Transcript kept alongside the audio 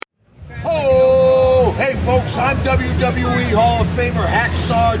folks. I'm WWE Hall of Famer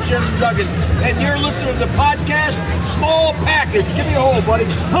Hacksaw Jim Duggan, and you're listening to the podcast Small Package. Give me a hole, buddy.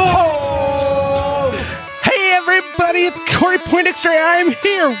 Ho! Hey, everybody, it's Corey Poindexter. I'm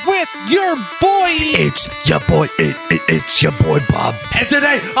here with your boy. It's your boy. It's your boy, Bob. And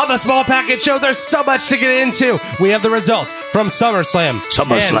today on the Small Package Show, there's so much to get into. We have the results from SummerSlam.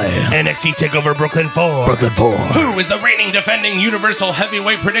 SummerSlam. And NXT TakeOver Brooklyn 4. Brooklyn 4. Who is the reigning defending Universal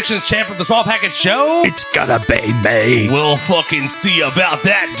Heavyweight Predictions Champ of the Small Package Show? It's gonna be me. We'll fucking see about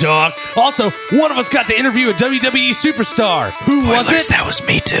that, dog. Also, one of us got to interview a WWE superstar. Who was Spoilers, it? that was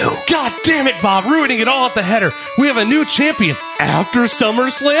me too. God damn it, Bob, ruining it all at the header. We have a new champion after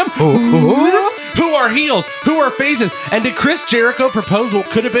SummerSlam. Who are heels? Who are faces? And did Chris Jericho propose what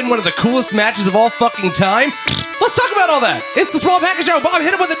could have been one of the coolest matches of all fucking time? Let's talk about all that. It's the Small Package Show. Bob,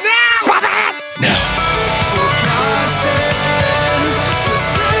 hit him with it now! Swap it! No.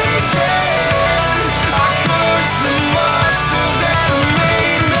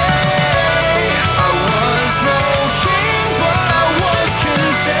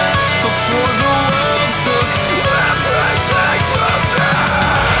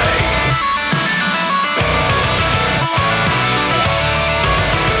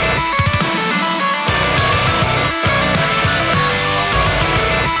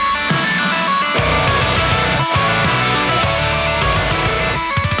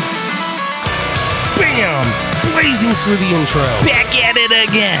 Bam! Blazing through the intro. Back at it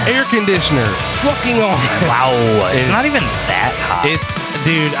again. Air conditioner. Fucking on. Wow, it's not even that hot. It's,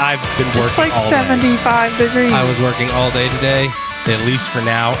 dude, I've been working It's like all day. 75 degrees. I was working all day today. At least for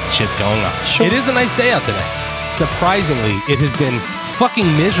now, shit's going on. Sure. It is a nice day out today. Surprisingly, it has been fucking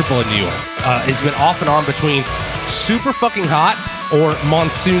miserable in New York. It's been off and on between super fucking hot or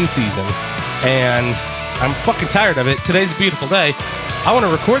monsoon season. And I'm fucking tired of it. Today's a beautiful day. I want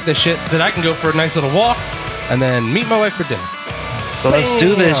to record this shit so that I can go for a nice little walk and then meet my wife for dinner. So let's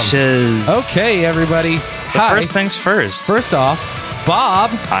do this shiz. Okay, everybody. So Hi. first things first. First off,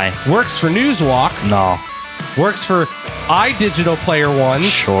 Bob Hi. works for Newswalk, No. works for iDigital Player One,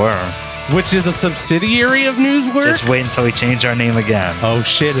 Sure. which is a subsidiary of Newswork. Just wait until we change our name again. Oh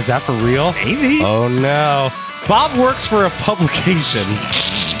shit, is that for real? Maybe. Oh no. Bob works for a publication,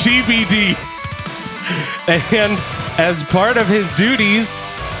 TBD. And as part of his duties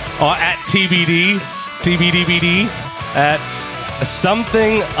at TBDBD, at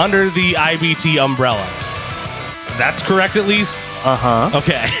something under the IBT umbrella. That's correct at least? Uh-huh.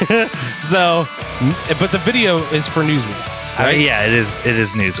 Okay. So, but the video is for Newsweek, right? Yeah, it is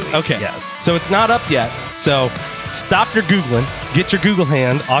Newsweek. Okay. Yes. So it's not up yet. So stop your Googling. Get your Google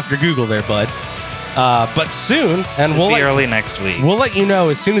hand off your Google there, bud. But soon, and It'll be early next week. we'll let you know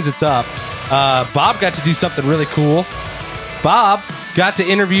as soon as it's up. Bob got to do something really cool. Bob got to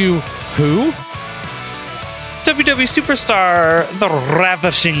interview who? WWE superstar, the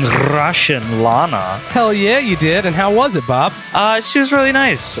ravishing Russian Lana. Hell yeah, you did. And how was it, Bob? She was really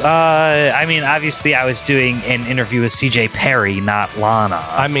nice. I mean, obviously, I was doing an interview with CJ Perry, not Lana.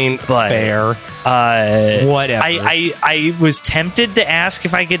 I mean, But- fair. Whatever. I was tempted to ask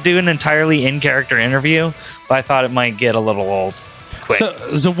if I could do an entirely in-character interview, but I thought it might get a little old quick.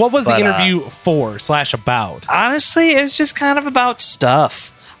 So what was the But, interview for/about? Honestly, it was just kind of about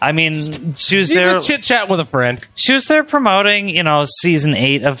stuff. I mean, she was You there. just chit chat with a friend. She was there promoting, season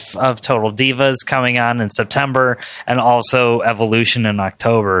 8 of Total Divas coming on in September, and also Evolution in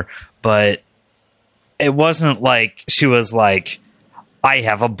October. But it wasn't like she was like, I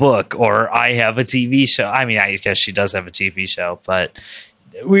have a book or I have a TV show. I mean, I guess she does have a TV show, but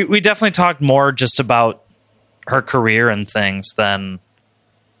we definitely talked more just about her career and things than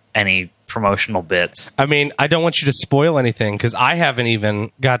any promotional bits. I mean, I don't want you to spoil anything because I haven't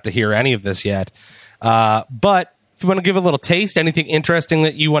even got to hear any of this yet. But if you want to give a little taste, anything interesting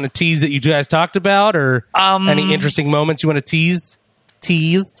that you want to tease that you guys talked about, or any interesting moments you want to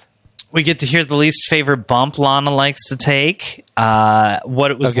tease? We get to hear the least favorite bump Lana likes to take,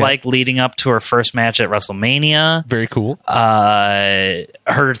 what it was like leading up to her first match at WrestleMania. Very cool.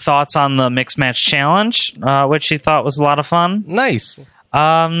 Her thoughts on the Mixed Match Challenge, which she thought was a lot of fun. Nice.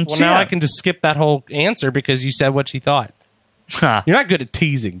 Well, So now I can just skip that whole answer because you said what she thought. You're not good at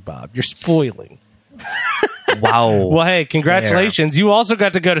teasing, Bob. You're spoiling. Wow. Well, hey, congratulations. You also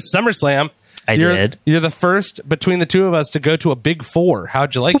got to go to SummerSlam. I did. You're the first between the two of us to go to a Big Four.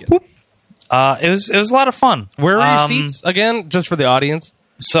 How'd you like it? It was a lot of fun. Where are your seats again, just for the audience?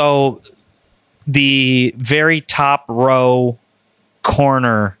 So the very top row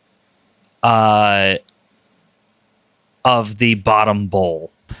corner of the bottom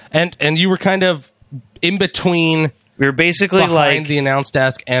bowl. And you were kind of in between We were basically behind like the announce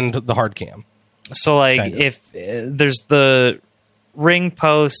desk and the hard cam. So, like, Kind of. if there's the ring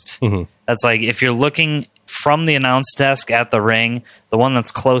post, that's like, if you're looking from the announce desk at the ring, the one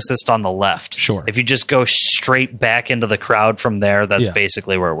that's closest on the left. Sure. If you just go straight back into the crowd from there, that's Yeah.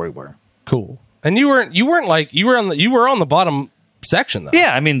 basically where we were. Cool. And you weren't like you were on the bottom section though.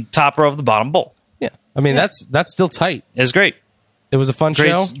 Yeah, I mean, top row of the bottom bowl. Yeah. I mean that's still tight. It was great. It was a fun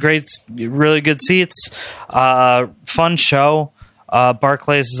show. Great, really good seats. Fun show.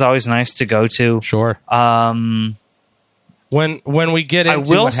 Barclays is always nice to go to. Sure. When we get into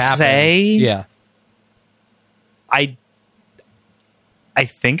I will what happened, say, yeah. I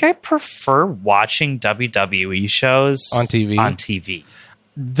think I prefer watching WWE shows On TV? On TV.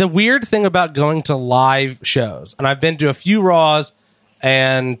 The weird thing about going to live shows, and I've been to a few Raws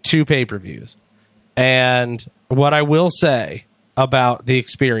and 2 pay-per-views, and what I will say about the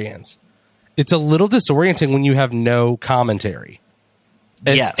experience, it's a little disorienting when you have no commentary.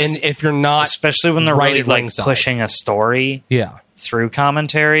 Yes. And if you're not, Especially when they're right really at like ringside. pushing a story yeah. through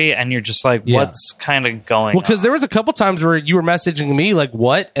commentary, and you're just like, Yeah. what's kind of going Well, because on? there was a couple times where you were messaging me like,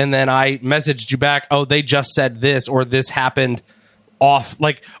 what? And then I messaged you back, oh, they just said this, or this happened off,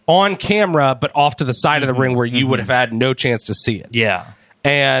 like on camera, but off to the side of the ring where you would have had no chance to see it. Yeah.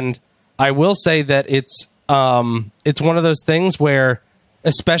 And I will say that it's one of those things where,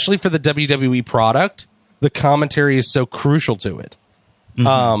 especially for the WWE product, the commentary is so crucial to it. We've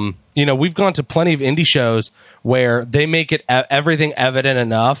gone to plenty of indie shows where they make it everything evident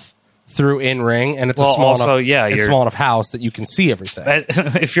enough through in ring, and it's Well, a small also, enough, yeah, it's you're- small enough house that you can see everything.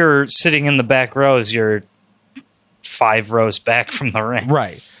 If you're sitting in the back rows, you're 5 rows back from the ring.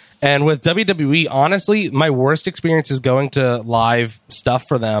 Right. And with WWE, honestly, my worst experiences going to live stuff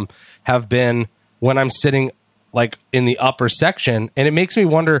for them have been when I'm sitting like in the upper section, and it makes me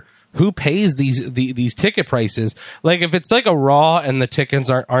wonder who pays these ticket prices. Like if it's like a Raw and the tickets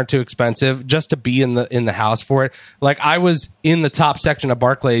aren't too expensive, just to be in the house for it. Like I was in the top section of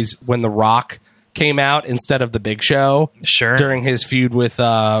Barclays when The Rock came out instead of the Big Show. Sure. During his feud with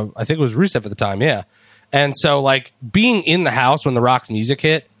I think it was Rusev at the time, yeah. And so like being in the house when The Rock's music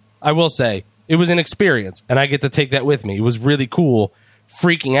hit, I will say it was an experience, and I get to take that with me. It was really cool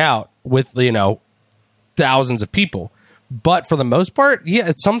freaking out with, thousands of people. But for the most part, yeah,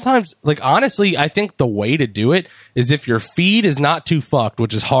 it's sometimes, like, honestly, I think the way to do it is if your feed is not too fucked,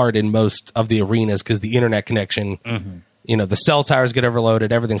 which is hard in most of the arenas because the internet connection, the cell towers get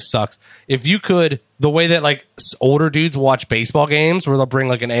overloaded, everything sucks. If you could, the way that, like, older dudes watch baseball games where they'll bring,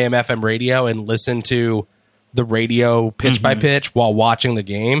 like, an AM, FM radio and listen to the radio pitch by pitch while watching the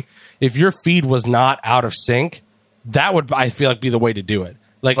game, if your feed was not out of sync, that would, I feel like, be the way to do it.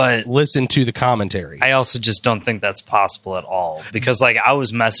 Like, But listen to the commentary. I also just don't think that's possible at all, because like I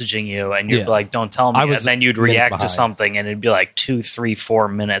was messaging you and you'd Yeah. be like, don't tell me. I was And then you'd minutes react to behind. something and it'd be like 2, 3, 4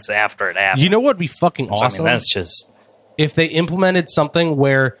 minutes after it happened. You know what would be fucking So, awesome? I mean, that's just, If they implemented something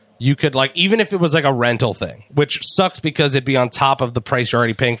where you could, like, even if it was like a rental thing, which sucks because it'd be on top of the price you're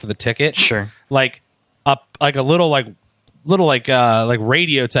already paying for the ticket. Sure. Like a little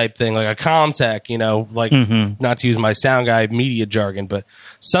radio type thing, like a Comtech, not to use my sound guy media jargon, but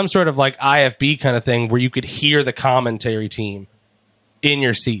some sort of like IFB kind of thing where you could hear the commentary team in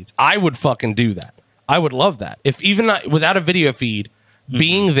your seats. I would fucking do that. I would love that. If even without a video feed,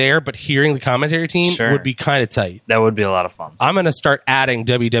 being there but hearing the commentary team Sure. would be kind of tight. that would be a lot of fun. I'm going to start adding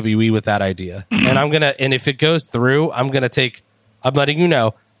WWE with that idea. And if it goes through, I'm letting you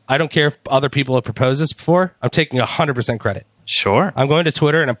know, I don't care if other people have proposed this before. I'm taking 100% credit. Sure. I'm going to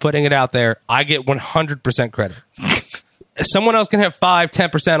Twitter and I'm putting it out there. I get 100% credit. Someone else can have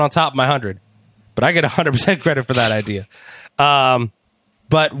 5-10% on top of my 100, but I get 100% credit for that idea.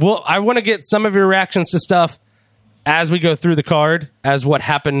 But I want to get some of your reactions to stuff as we go through the card, as what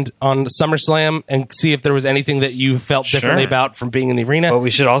happened on SummerSlam, and see if there was anything that you felt differently Sure. about from being in the arena. But we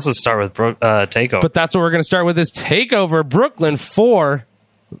should also start with Takeover. But that's what we're going to start with, is TakeOver Brooklyn 4.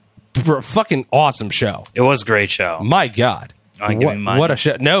 Fucking awesome show. It was a great show. My God. Oh, give me mine. What a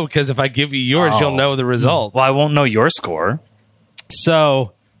show. No, because if I give you yours, you'll know the results. Well, I won't know your score.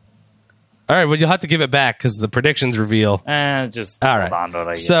 So, all right, well, you'll have to give it back because the predictions revel. Just All hold right. on to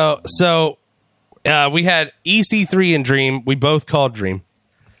it. So we had EC3 and Dream. We both called Dream.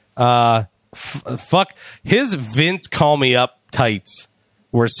 Fuck. His Vince call me up tights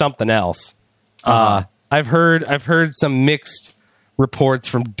were something else. I've heard some mixed reports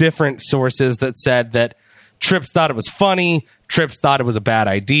from different sources that said that Trips thought it was funny. Trips thought it was a bad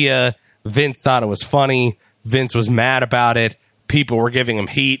idea. Vince thought it was funny. Vince was mad about it. People were giving him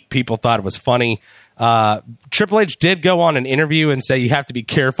heat. People thought it was funny. Triple H did go on an interview and say you have to be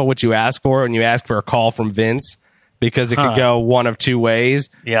careful what you ask for when you ask for a call from Vince, because it could go one of two ways.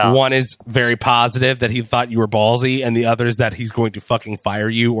 Yeah. One is very positive that he thought you were ballsy, and the other is that he's going to fucking fire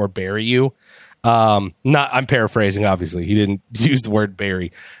you or bury you. I'm paraphrasing, obviously. He didn't use the word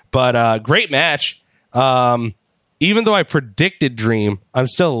bury. But great match. Even though I predicted Dream, I'm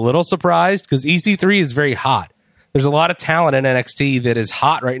still a little surprised because EC3 is very hot. There's a lot of talent in NXT that is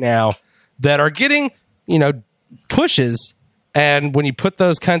hot right now that are getting, pushes. And when you put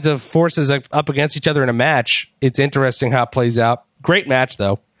those kinds of forces up against each other in a match, it's interesting how it plays out. Great match,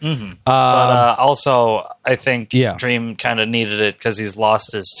 though. Mm-hmm. But also, I think Yeah. Dream kind of needed it because he's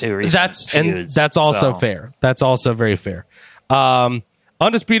lost his two recent feuds. That's also so. fair. That's also very fair.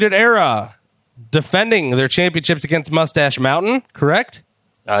 Undisputed Era defending their championships against Mustache Mountain, correct?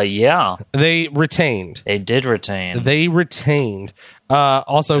 Yeah, They retained. they did retain. They retained.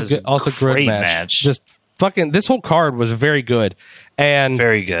 Also was a good great match. match. Just fucking this whole card was very good. And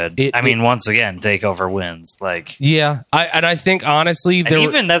Very good. Once again, Takeover wins. Like, yeah, I think honestly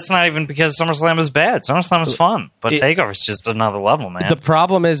that's not even because SummerSlam is bad. SummerSlam is fun, but Takeover is just another level, man. the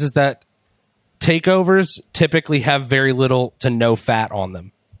problem is that takeovers typically have very little to no fat on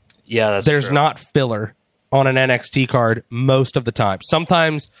them. yeah, There's true. not filler on an NXT card most of the time.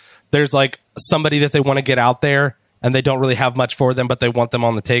 Sometimes there's like somebody that they want to get out there and they don't really have much for them, but they want them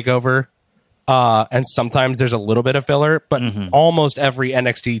on the takeover. And sometimes there's a little bit of filler, but almost every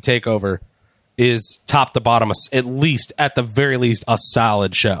NXT takeover is top to bottom, at the very least, a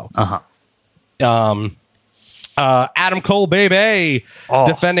solid show. Adam Cole, baby,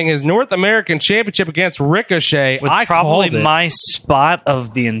 defending his North American Championship against Ricochet. With I probably called it. my spot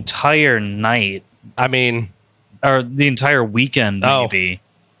of the entire night I mean, or the entire weekend, maybe.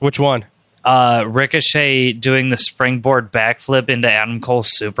 which one? Ricochet doing the springboard backflip into Adam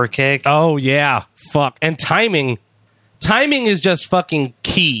Cole's super kick. Oh yeah, fuck. And timing is just fucking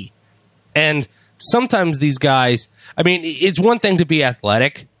key. And sometimes these guys, I mean, it's one thing to be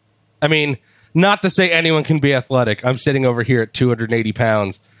athletic. I mean, not to say anyone can be athletic. I'm sitting over here at 280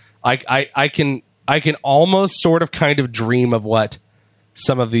 pounds. I can almost sort of kind of dream of what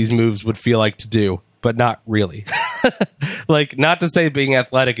some of these moves would feel like to do, but not really. Like, not to say being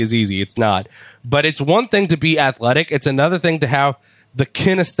athletic is easy. It's not. But it's one thing to be athletic. It's another thing to have the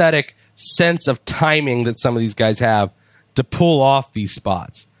kinesthetic sense of timing that some of these guys have to pull off these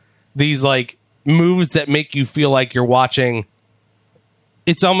spots. These, like, moves that make you feel like you're watching.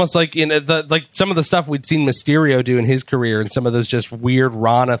 It's almost like some of the stuff we'd seen Mysterio do in his career and some of those just weird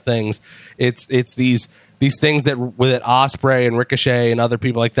Rana things. It's these things that Ospreay and Ricochet and other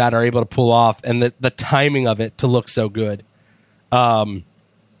people like that are able to pull off, and the timing of it to look so good. And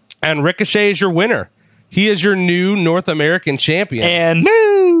Ricochet is your winner. He is your new North American champion.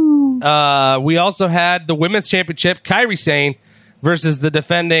 And We also had the Women's Championship, Kairi Sane versus the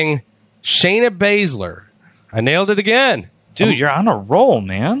defending Shayna Baszler. I nailed it again. dude, you're on a roll,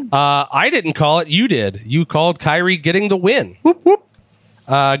 man. I didn't call it. You did. You called Kairi getting the win. Whoop, whoop.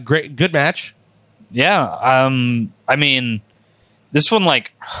 Great. Good match. Yeah. I mean, this one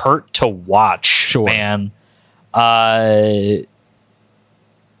like hurt to watch, Sure. man.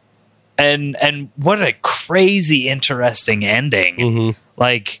 And what a crazy, interesting ending. Mm-hmm.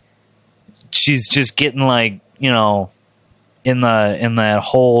 Like, she's just getting like, in that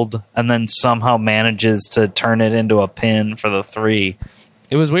hold, and then somehow manages to turn it into a pin for the 3.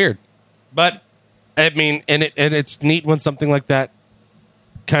 It was weird, but I mean, and it's neat when something like that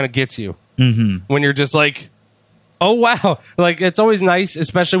kind of gets you. Mm-hmm. When you're just like, oh wow, like it's always nice,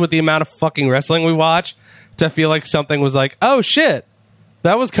 especially with the amount of fucking wrestling we watch, to feel like something was like, oh shit,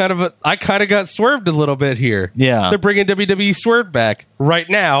 that was kind of I kind of got swerved a little bit here. Yeah, they're bringing WWE Swerve back right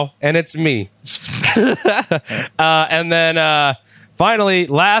now, and it's me. And then finally,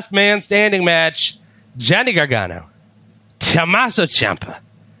 last man standing match: Johnny Gargano, Tommaso Ciampa,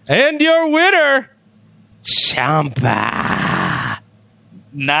 and your winner, Ciampa.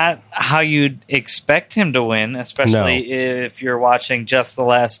 Not how you'd expect him to win, especially if you're watching just the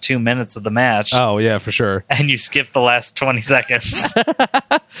last 2 minutes of the match. Oh yeah, for sure. And you skip the last 20 seconds.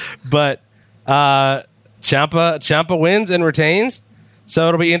 But Ciampa wins and retains, so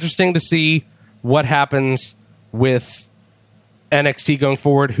it'll be interesting to see what happens with NXT going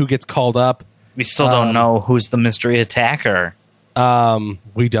forward. Who gets called up? We still don't know who's the mystery attacker.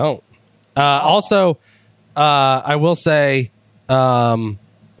 We don't. Also, I will say,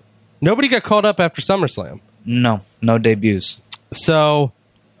 nobody got called up after SummerSlam. No debuts. So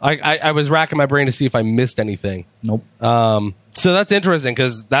I was racking my brain to see if I missed anything. Nope. So that's interesting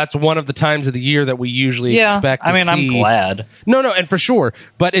because that's one of the times of the year that we usually expect to see. I'm glad. No, and for sure.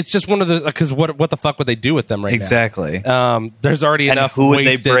 But it's just one of those, because what the fuck would they do with them right Exactly. now? There's already And enough who would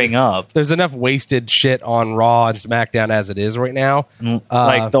wasted, they bring up? There's enough wasted shit on Raw and SmackDown as it is right now.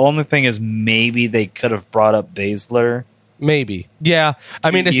 Like, the only thing is maybe they could have brought up Baszler. Maybe. Yeah.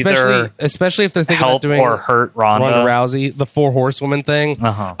 I mean, either especially if they're thinking help about doing or hurt Ronda. Rousey, the 4 horsewomen thing.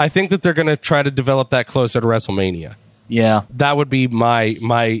 Uh-huh. I think that they're going to try to develop that closer to WrestleMania. Yeah. That would be my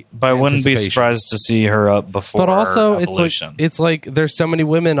But I wouldn't be anticipation. surprised to see her up before. But also, Evolution. it's like there's so many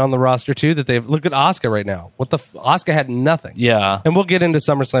women on the roster too that they've look at Asuka right now. Asuka had nothing. Yeah. And we'll get into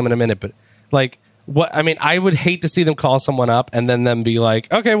SummerSlam in a minute, but like what I mean, I would hate to see them call someone up and then them be like,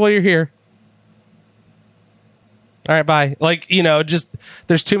 "Okay, well you're here. All right, bye." Like, just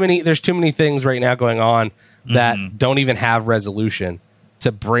there's too many things right now going on that don't even have resolution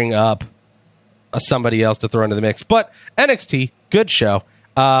to bring up somebody else to throw into the mix. But NXT, good show.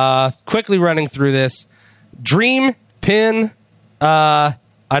 Quickly running through this. Dream, Pin, the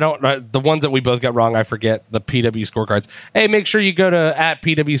ones that we both got wrong, I forget, the PW scorecards. Hey, make sure you go to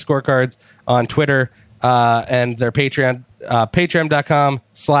 @PW scorecards on Twitter and their Patreon, patreon.com/PW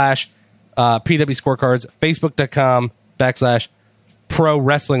scorecards, facebook.com/pro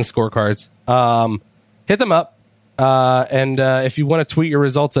wrestling scorecards. Hit them up. And if you want to tweet your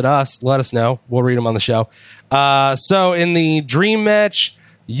results at us, let us know. We'll read them on the show. So in the dream match,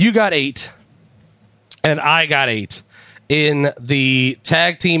 you got 8, and I got 8. In the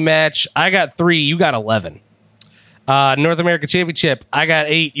tag team match, I got 3. You got 11. North American Championship, I got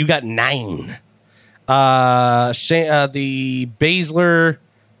 8. You got 9. The Baszler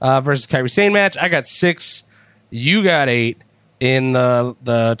versus Kairi Sane match, I got 6. You got 8. In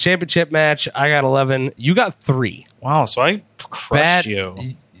the championship match, I got 11. You got 3. Wow, so I crushed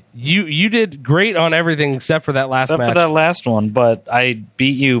you. You did great on everything except for that last match. Except for that last one, but I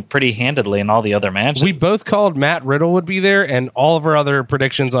beat you pretty handedly in all the other matches. We both called Matt Riddle would be there, and all of our other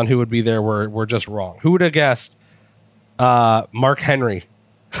predictions on who would be there were just wrong. Who would have guessed Mark Henry?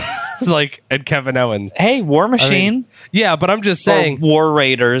 And Kevin Owens. Hey, War Machine. I mean, yeah, but I'm just saying. Or War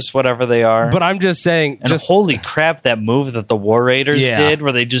Raiders, whatever they are. But I'm just saying. And holy crap, that move that the War Raiders did,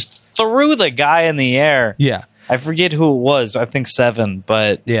 where they just threw the guy in the air. Yeah. I forget who it was. I think 7,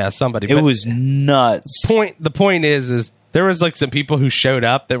 but yeah, somebody. It was nuts. The point is there was some people who showed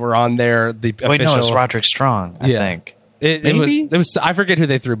up that were on there. The wait, official, no, it's Roderick Strong. I think it was. I forget who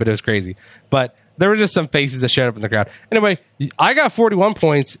they threw, but it was crazy. But there were just some faces that showed up in the crowd. Anyway, I got 41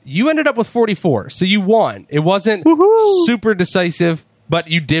 points. You ended up with 44, so you won. It wasn't super decisive, but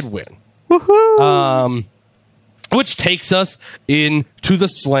you did win. Woohoo! Which takes us into the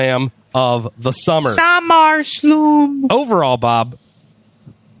slam of the summer. SummerSlam. Overall, Bob,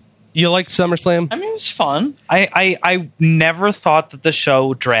 you liked SummerSlam? I mean, it was fun. I never thought that the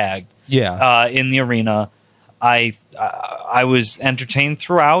show dragged. Yeah. In the arena, I was entertained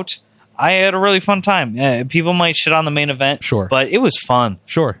throughout. I had a really fun time. People might shit on the main event, sure, but it was fun.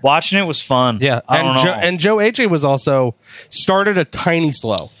 Sure, watching it was fun. Yeah, and Joe AJ was also started a tiny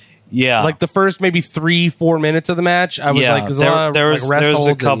slow. Yeah, like the first maybe 3-4 minminutes of the match, I was like, there was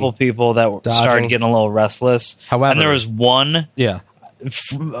a couple people that started getting a little restless. However, and there was one. Yeah.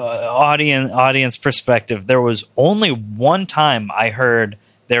 Audience perspective. There was only one time I heard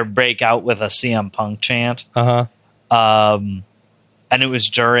their break out with a CM Punk chant. And it was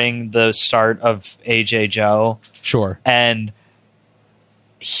during the start of AJ Joe. Sure. And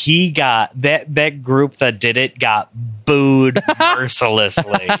he got that group that did it got booed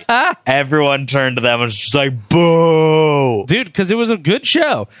mercilessly. Everyone turned to them and was just like, boo. Dude, because it was a good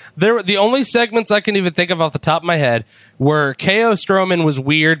show. The only segments I can even think of off the top of my head were KO Strowman was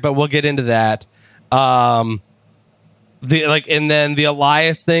weird, but we'll get into that. And then the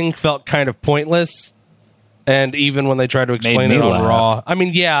Elias thing felt kind of pointless. And even when they tried to explain it on Raw, I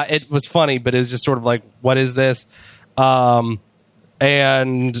mean, yeah, it was funny, but it was just sort of like, what is this? And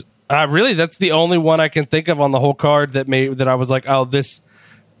really, that's the only one I can think of on the whole card that I was like, oh, this,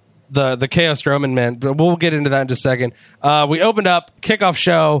 the KO Strowman man. But we'll get into that in just a second. We opened up kickoff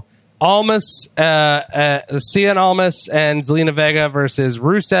show. Cien Almas and Zelina Vega versus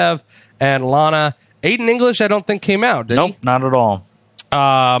Rusev and Lana. Aiden English, I don't think came out. Did he? Not at all.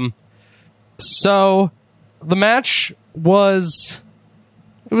 So the match was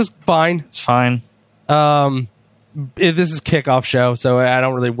fine. It's fine. This is kickoff show, so I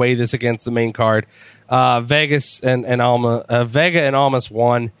don't really weigh this against the main card. Vega and Almas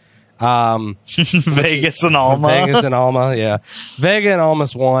won. Vegas and Alma, yeah. Vega and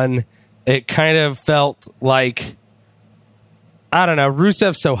Almas won. It kind of felt like, I don't know,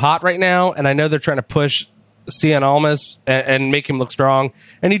 Rusev's so hot right now, and I know they're trying to push Cien Almas and make him look strong,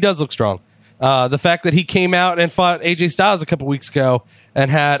 and he does look strong. The fact that he came out and fought AJ Styles a couple weeks ago and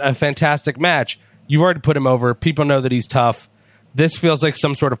had a fantastic match, you've already put him over. People know that he's tough. This feels like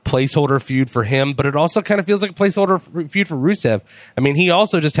some sort of placeholder feud for him, but it also kind of feels like a placeholder feud for Rusev. I mean, he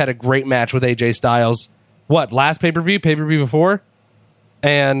also just had a great match with AJ Styles. What, last pay-per-view before?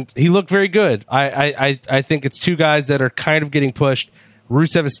 And he looked very good. I think it's two guys that are kind of getting pushed.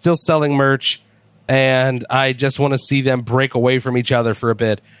 Rusev is still selling merch, and I just want to see them break away from each other for a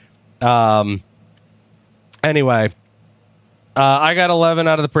bit. Anyway, I got 11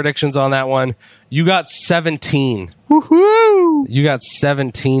 out of the predictions on that one. You got 17. Woohoo! You got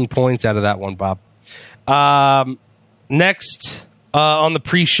 17 points out of that one, Bob. Next, on the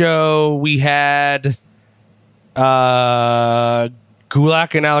pre-show, we had Gulak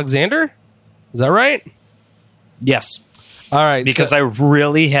and Alexander. Is that right? Yes. All right. Because I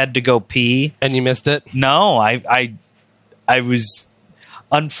really had to go pee. And you missed it? No, I was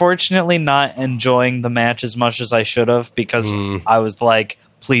unfortunately not enjoying the match as much as I should have because I was like,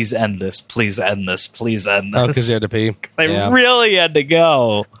 please end this, please end this, please end this. Oh, because you had to pee? I really had to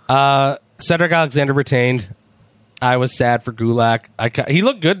go. Cedric Alexander retained. I was sad for Gulak. He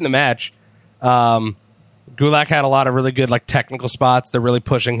looked good in the match. Gulak had a lot of really good like technical spots. They're really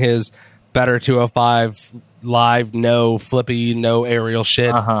pushing his better 205 live, no flippy, no aerial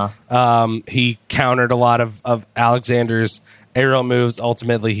shit. He countered a lot of Alexander's aerial moves.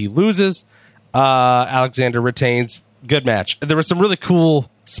 Ultimately, he loses. Alexander retains. Good match. There were some really cool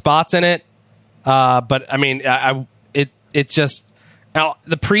spots in it, but I mean, it's just now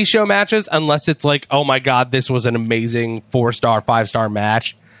the pre-show matches. Unless it's like, oh my god, this was an amazing 4-star, 5-star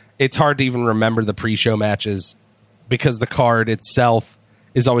match. It's hard to even remember the pre-show matches because the card itself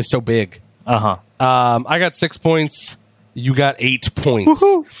is always so big. I got 6 points. You got 8 points.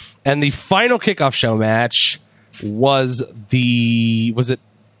 Woohoo! And the final kickoff show match was it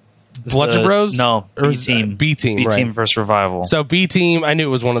Bludgeon Bros? No, B-Team. B-Team, right. B-Team versus Revival. So B-Team, I knew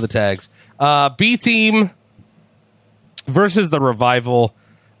it was one of the tags. B-Team versus the Revival.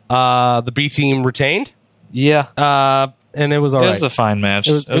 The B-Team retained. Yeah. And it was all right. It was a fine match.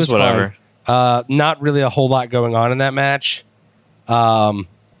 It was whatever. Not really a whole lot going on in that match. Kind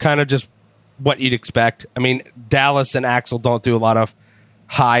of just what you'd expect. I mean, Dallas and Axel don't do a lot of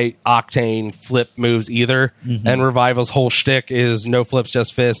high octane flip moves either, and Revival's whole shtick is no flips,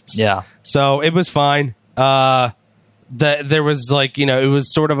 just fists. Yeah. So it was fine. There was like, it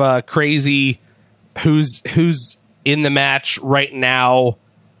was sort of a crazy who's in the match right now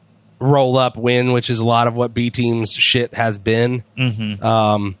roll up win, which is a lot of what B Team's shit has been.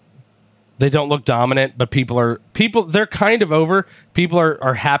 They don't look dominant, but they're kind of over. People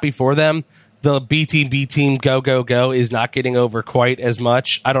are happy for them. The B Team go is not getting over quite as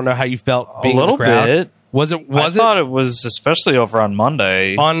much. I don't know how you felt being a little in the crowd. bit. Was it? I thought it was especially over on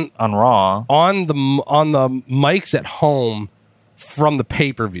Monday on Raw on the mics at home from the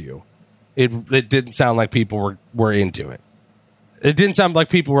pay-per-view. It didn't sound like people were into it. It didn't sound like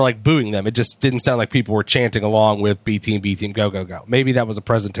people were like booing them. It just didn't sound like people were chanting along with B Team go. Maybe that was a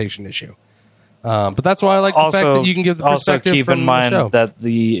presentation issue. But that's why I like the fact that you can give the perspective. Also, keep from in mind the show. that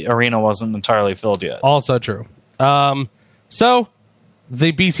the arena wasn't entirely filled yet. Also true. So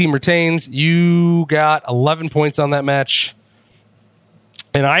the B Team retains. You got 11 points on that match,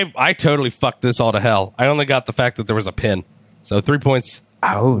 and I totally fucked this all to hell. I only got the fact that there was a pin, so 3 points.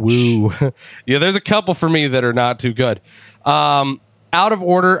 Ouch. Woo. Yeah, there's a couple for me that are not too good. Out of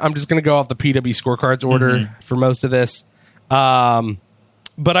order, I'm just going to go off the PW scorecards order for most of this.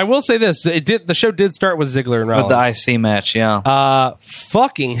 But I will say this: the show did start with Ziggler and Rollins. With the IC match, yeah.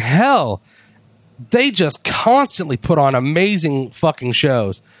 Fucking hell, they just constantly put on amazing fucking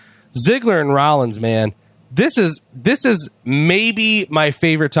shows. Ziggler and Rollins, man, this is maybe my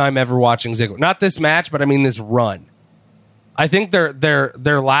favorite time ever watching Ziggler. Not this match, but I mean this run. I think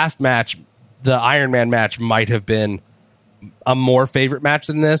their last match, the Iron Man match, might have been a more favorite match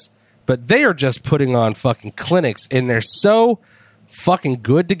than this. But they are just putting on fucking clinics, and they're so fucking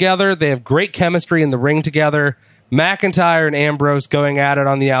good together. They have great chemistry in the ring together. McIntyre and Ambrose going at it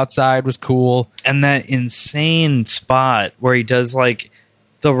on the outside was cool. And that insane spot where he does like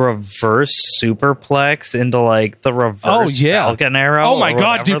the reverse superplex into like the reverse Falcon Arrow. Oh my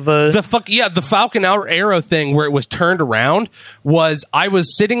god, dude. The Falcon Arrow thing where it was turned around was, I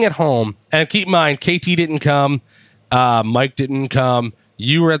was sitting at home, and keep in mind, KT didn't come, Mike didn't come.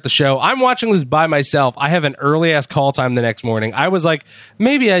 You were at the show. I'm watching this by myself. I have an early-ass call time the next morning. I was like,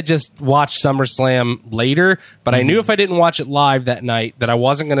 maybe I just watch SummerSlam later, but I knew if I didn't watch it live that night that I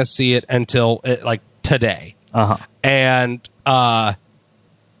wasn't going to see it until like today. And I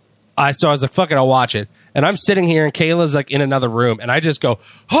I was like, fuck it, I'll watch it. And I'm sitting here, and Kayla's like in another room, and I just go,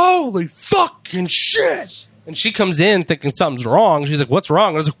 holy fucking shit! And she comes in thinking something's wrong. She's like, what's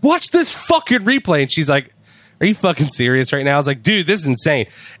wrong? I was like, watch this fucking replay. And she's like, are you fucking serious right now? I was like, dude, this is insane.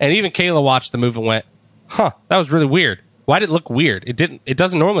 And even Kayla watched the move and went, huh, that was really weird. Why did it look weird? It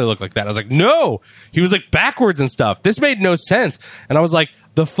doesn't normally look like that. I was like, no, he was like backwards and stuff. This made no sense. And I was like,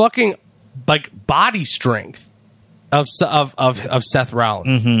 the fucking like body strength of Seth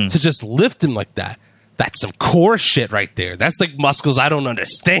Rollins to just lift him like that. That's some core shit right there. That's like muscles I don't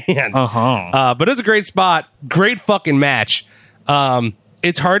understand. But it's a great spot. Great fucking match.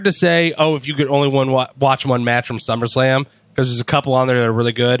 It's hard to say, if you could only watch one match from SummerSlam, because there's a couple on there that are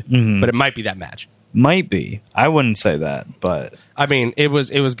really good, but it might be that match. Might be. I wouldn't say that, but I mean, it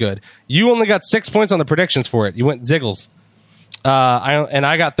was good. You only got 6 points on the predictions for it. You went Ziggles.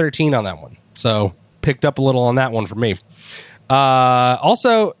 I got 13 on that one. So picked up a little on that one for me.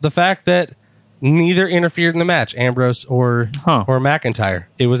 Also, the fact that neither interfered in the match, Ambrose or McIntyre.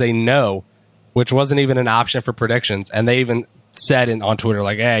 It was a no, which wasn't even an option for predictions. And they even said on Twitter,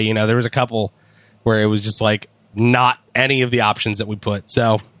 like, hey, there was a couple where it was just like not any of the options that we put.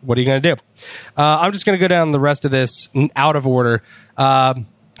 So what are you going to do? I'm just going to go down the rest of this out of order.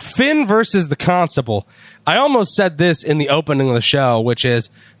 Finn versus the Constable. I almost said this in the opening of the show, which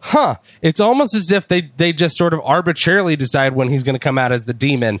is, it's almost as if they just sort of arbitrarily decide when he's going to come out as the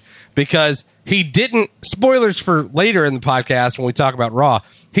Demon, because he didn't, spoilers for later in the podcast when we talk about Raw,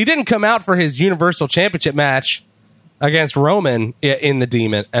 he didn't come out for his Universal Championship match against Roman in the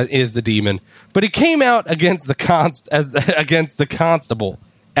Demon, but he came out against against the Constable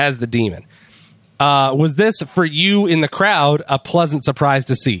as the Demon. Was this, for you in the crowd, a pleasant surprise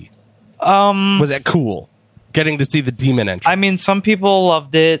to see? Was it cool getting to see the Demon entrance? I mean, some people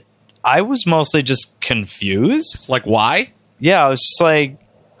loved it. I was mostly just confused. Like, why? Yeah, I was just like,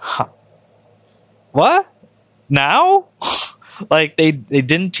 what? Now? Like, they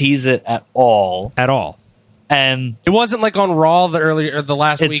didn't tease it at all. At all. And it wasn't like on Raw the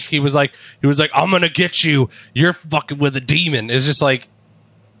last week. He was like, I'm gonna get you. You're fucking with a demon. It's just like,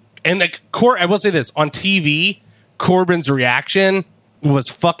 and like I will say this, on TV, Corbin's reaction was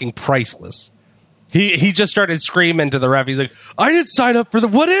fucking priceless. He just started screaming to the ref. He's like, I didn't sign up for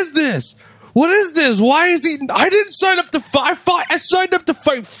what is this? What is this? Why is he? I didn't sign up to fight. I signed up to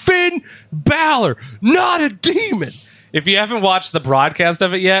fight Finn Balor, not a demon. If you haven't watched the broadcast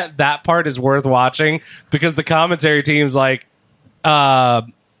of it yet, that part is worth watching, because the commentary team's like,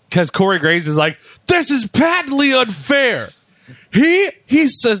 because Corey Graves is like, this is patently unfair. He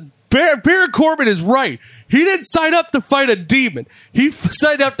says Baron Corbin is right. He didn't sign up to fight a demon. He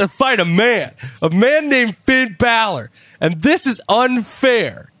signed up to fight a man named Finn Balor, and this is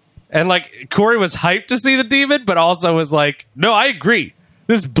unfair. And like, Corey was hyped to see the Demon, but also was like, no, I agree.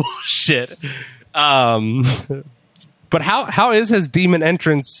 This is bullshit. But how is his Demon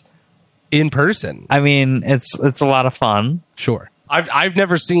entrance in person? I mean, it's a lot of fun. Sure. I've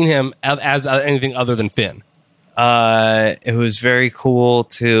never seen him as anything other than Finn. It was very cool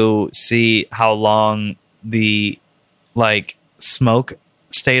to see how long the smoke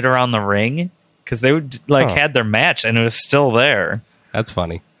stayed around the ring, because they would had their match and it was still there. That's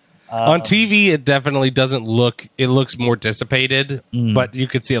funny. On TV, it definitely doesn't look. It looks more dissipated, but you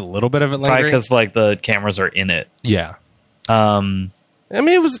could see a little bit of it lingering. Because the cameras are in it. Yeah. I mean,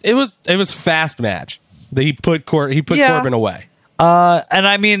 it was fast match. He put Corbin away. And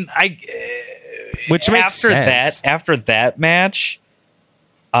I mean, which makes sense. After that match,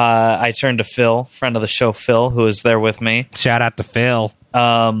 I turned to Phil, friend of the show, Phil, who was there with me. Shout out to Phil,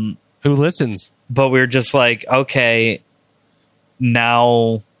 who listens. But we were just like, okay,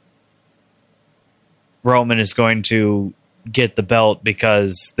 now Roman is going to get the belt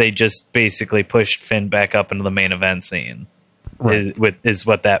because they just basically pushed Finn back up into the main event scene. Right. Is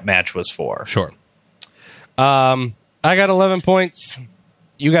what that match was for. Sure. I got 11 points.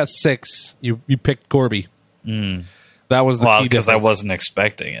 You got 6. You picked Corby. That was the key difference. Because I wasn't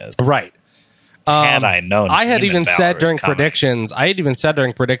expecting it. Right. Had I known. I had even said during predictions,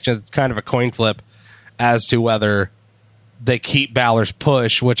 it's kind of a coin flip as to whether they keep Balor's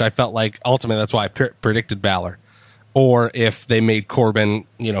push, which I felt like ultimately that's why I predicted Balor, or if they made Corbin,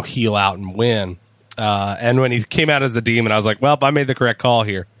 heel out and win. And when he came out as the Demon, I was like, well, I made the correct call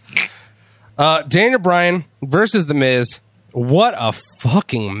here. Daniel Bryan versus The Miz. What a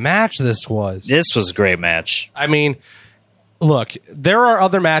fucking match this was. This was a great match. I mean, look, there are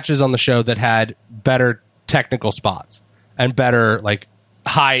other matches on the show that had better technical spots and better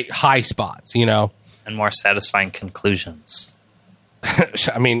high spots, and more satisfying conclusions.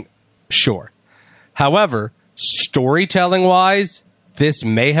 I mean, sure. However, storytelling wise, this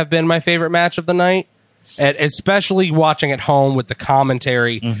may have been my favorite match of the night. And especially watching at home with the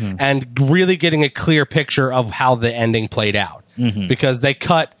commentary and really getting a clear picture of how the ending played out. Because they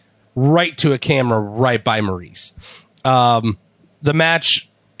cut right to a camera right by Maurice. The match,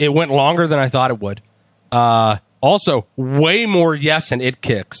 it went longer than I thought it would. Also, way more yes and it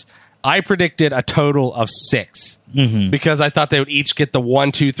kicks. I predicted a total of 6 because I thought they would each get the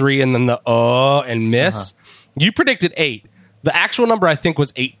 1, 2, 3, and then the and miss. You predicted 8. The actual number, I think,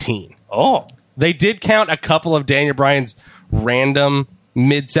 was 18. Oh. They did count a couple of Daniel Bryan's random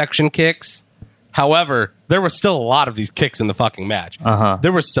midsection kicks. However, there was still a lot of these kicks in the fucking match.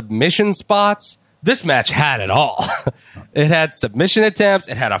 There were submission spots. This match had it all. It had submission attempts.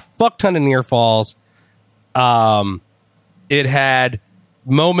 It had a fuck ton of near falls. It had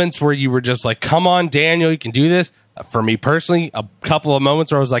moments where you were just like, come on, Daniel, you can do this. For me personally, a couple of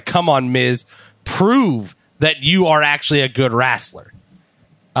moments where I was like, come on, Miz, prove that you are actually a good wrestler.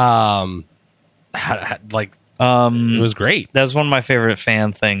 It was great. That was one of my favorite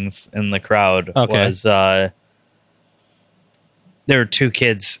fan things in the crowd. Okay. Was there were 2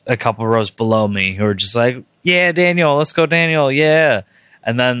 kids a couple rows below me who were just like, yeah, Daniel, let's go, Daniel, yeah.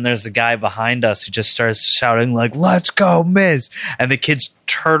 And then there's a guy behind us who just starts shouting like, let's go, Miz. And the kids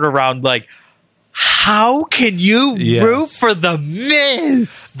turn around like, how can you root for the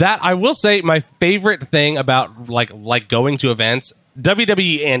Miz? That, I will say, my favorite thing about like going to events,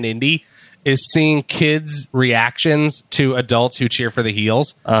 WWE and indie, is seeing kids' reactions to adults who cheer for the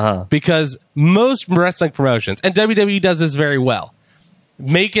heels. Because most wrestling promotions, and WWE does this very well,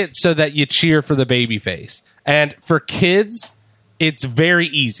 make it so that you cheer for the babyface. And for kids, it's very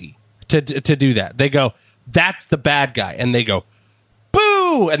easy to do that. They go, that's the bad guy. And they go,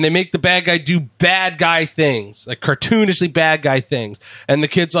 boo! And they make the bad guy do bad guy things, like cartoonishly bad guy things. And the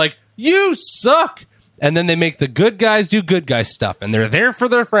kid's like, you suck! And then they make the good guys do good guy stuff. And they're there for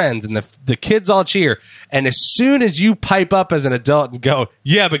their friends. And the kids all cheer. And as soon as you pipe up as an adult and go,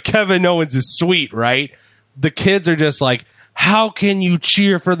 yeah, but Kevin Owens is sweet, right? The kids are just like, how can you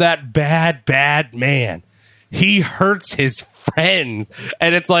cheer for that bad, bad man? He hurts his friends.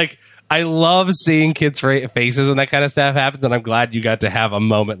 And it's like, I love seeing kids' faces when that kind of stuff happens, and I'm glad you got to have a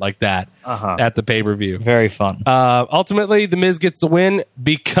moment like that at the pay-per-view. Very fun. Ultimately, The Miz gets the win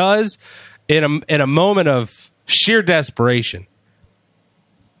because in a moment of sheer desperation,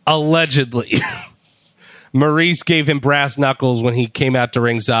 allegedly, Maurice gave him brass knuckles when he came out to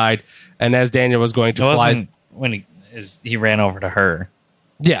ringside, and as Daniel was going to fly... when he ran over to her.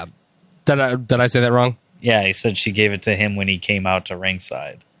 Yeah. Did I say that wrong? Yeah, he said she gave it to him when he came out to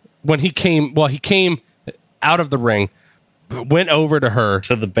ringside. When he came out of the ring, went over to her.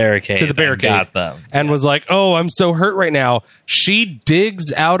 To the barricade. And got them. And was like, oh, I'm so hurt right now. She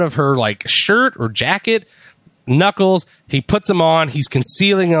digs out of her like shirt or jacket, knuckles. He puts them on. He's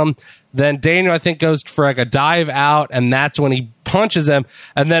concealing them. Then Daniel, I think, goes for like a dive out, and that's when he punches him.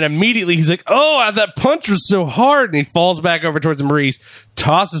 And then immediately he's like, oh, that punch was so hard. And he falls back over towards Maurice,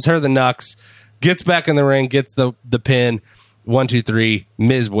 tosses her the knucks, gets back in the ring, gets the pin. 1, 2, 3,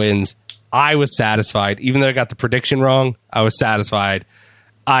 Miz wins. I was satisfied. Even though I got the prediction wrong, I was satisfied.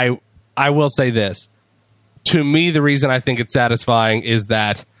 I will say this. To me, the reason I think it's satisfying is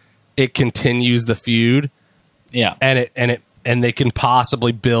that it continues the feud. Yeah. And they can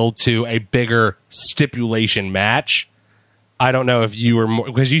possibly build to a bigger stipulation match. I don't know if you were more,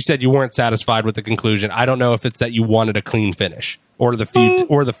 because you said you weren't satisfied with the conclusion. I don't know if it's that you wanted a clean finish or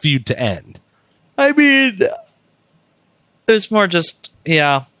the feud to end. I mean, it's more just,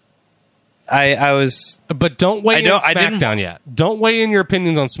 yeah. I was, but don't weigh in SmackDown yet. Don't weigh in your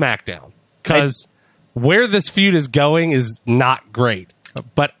opinions on SmackDown because where this feud is going is not great.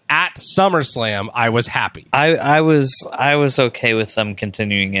 But at SummerSlam, I was happy. I was okay with them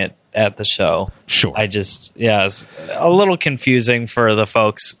continuing it at the show. Sure. It's a little confusing for the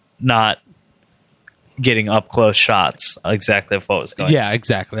folks not getting up close shots exactly of what was going on. Yeah,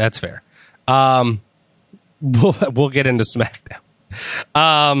 exactly. That's fair. We'll get into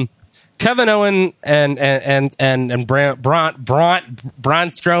SmackDown. Kevin Owens and Braun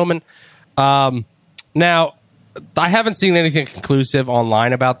Strowman. Now, I haven't seen anything conclusive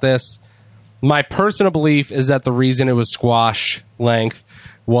online about this. My personal belief is that the reason it was squash length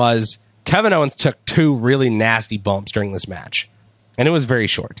was Kevin Owens took 2 really nasty bumps during this match, and it was very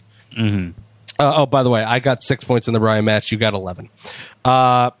short. Mm-hmm. By the way, I got 6 points in the Bryan match. You got 11.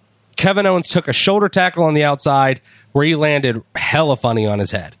 Kevin Owens took a shoulder tackle on the outside where he landed hella funny on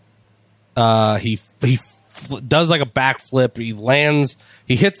his head. He does like a backflip.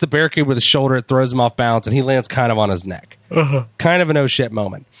 He hits the barricade with his shoulder. It throws him off balance, and he lands kind of on his neck. Kind of a no shit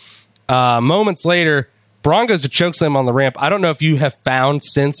moment. Moments later, Braun goes to chokeslam on the ramp. I don't know if you have found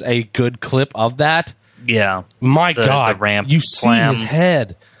since a good clip of that. Yeah. My God. The ramp you slam see his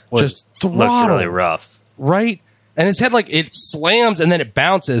head just looked throttled. really rough. Right? And his head, like, it slams and then it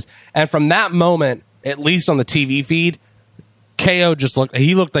bounces. And from that moment, at least on the TV feed, KO just looked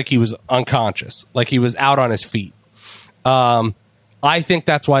like he was unconscious, like he was out on his feet. I think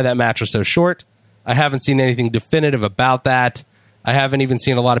that's why that match was so short. I haven't seen anything definitive about that. I haven't even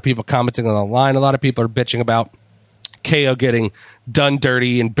seen a lot of people commenting on the line. A lot of people are bitching about KO getting done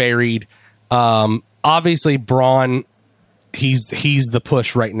dirty and buried. Obviously, Braun, he's the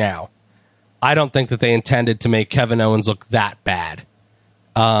push right now. I don't think that they intended to make Kevin Owens look that bad.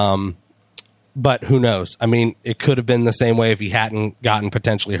 But who knows? I mean, it could have been the same way if he hadn't gotten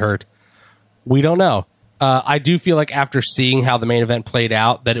potentially hurt. We don't know. I do feel like after seeing how the main event played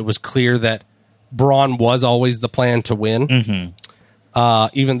out, that it was clear that Braun was always the plan to win. Mm-hmm.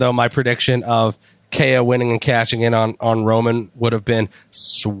 Even though my prediction of KO winning and cashing in on Roman would have been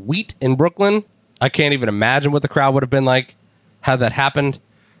sweet in Brooklyn. I can't even imagine what the crowd would have been like had that happened.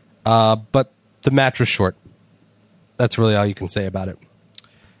 But the match was short. That's really all you can say about it.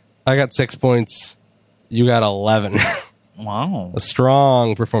 I got 6 points. You got 11. Wow. A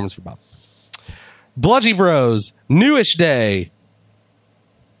strong performance for Bob. Bludgy Bros, Newish Day.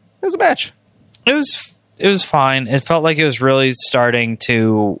 It was a match. It was fine. It felt like it was really starting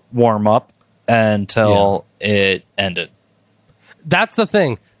to warm up until it ended. That's the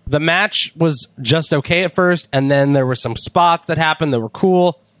thing. The match was just okay at first, and then there were some spots that happened that were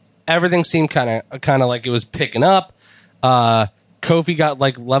cool. Everything seemed kind of like it was picking up. Kofi got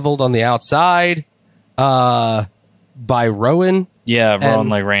like leveled on the outside by Rowan. Yeah, Rowan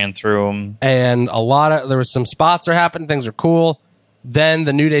like ran through him, and there was some spots that happened. Things are cool. Then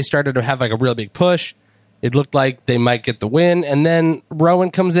the New Day started to have like a real big push. It looked like they might get the win, and then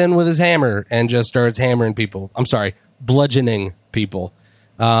Rowan comes in with his hammer and just starts hammering people. I'm sorry, bludgeoning people.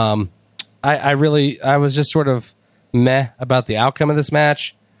 I was just sort of meh about the outcome of this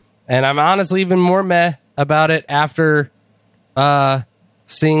match, and I'm honestly even more meh about it after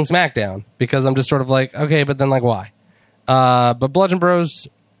seeing SmackDown, because I'm just sort of like, okay, but then like why? But Bludgeon Bros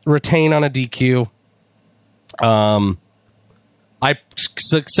retain on a DQ. I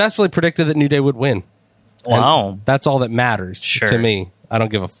successfully predicted that New Day would win. Wow. And that's all that matters to me. I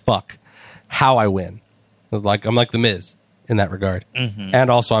don't give a fuck how I win. Like, I'm like The Miz in that regard. Mm-hmm. And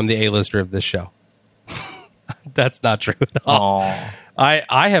also, I'm the A-lister of this show. That's not true at all.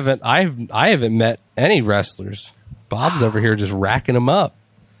 I haven't met any wrestlers. Bob's over here just racking them up.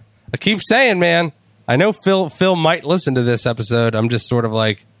 I keep saying, man, I know Phil might listen to this episode. I'm just sort of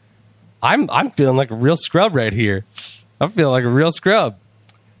like, I'm feeling like a real scrub right here. I'm feeling like a real scrub.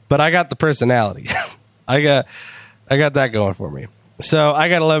 But I got the personality. I got that going for me. So I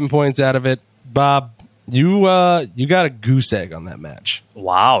got 11 points out of it. Bob, you got a goose egg on that match.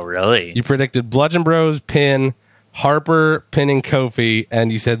 Wow, really? You predicted Bludgeon Bros pin, Harper pinning Kofi,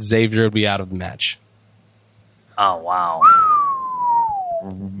 and you said Xavier would be out of the match. Oh, wow.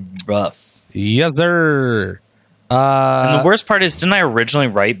 Rough. Yes, sir. And the worst part is, didn't I originally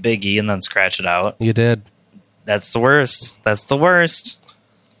write Big E and then scratch it out? You did. That's the worst. That's the worst.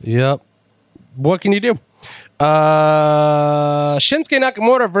 Yep. What can you do? Shinsuke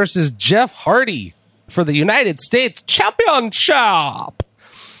Nakamura versus Jeff Hardy for the United States Championship.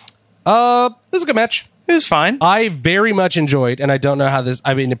 This is a good match. It was fine. I very much enjoyed, and I don't know how this...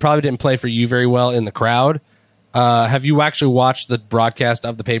 I mean, it probably didn't play for you very well in the crowd. Have you actually watched the broadcast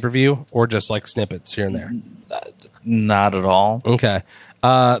of the pay-per-view, or just like snippets here and there? Not at all. Okay.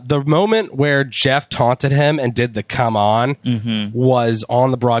 The moment where Jeff taunted him and did the come on was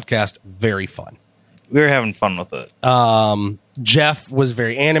on the broadcast very fun. We were having fun with it. Jeff was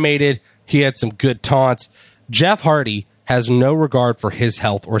very animated. He had some good taunts. Jeff Hardy has no regard for his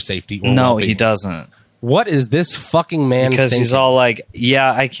health or safety. Or no, well-being. he doesn't. What is this fucking man Because thinking? he's all like,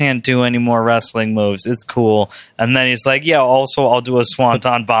 yeah, I can't do any more wrestling moves. It's cool. And then he's like, yeah, also I'll do a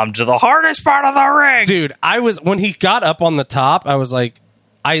swanton bomb to the hardest part of the ring. Dude, when he got up on the top, I was like,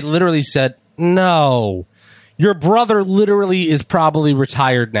 I literally said, no. Your brother literally is probably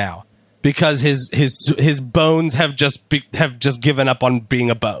retired now because his bones have just given up on being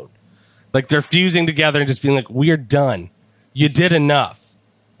a bone. Like, they're fusing together and just being like, we're done. You did enough.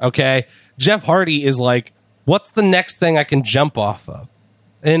 Okay? Jeff Hardy is like, what's the next thing I can jump off of?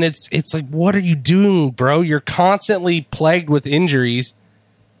 And it's like, what are you doing, bro? You're constantly plagued with injuries,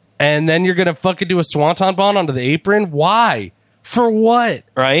 and then you're going to fucking do a swanton bomb onto the apron? Why? For what?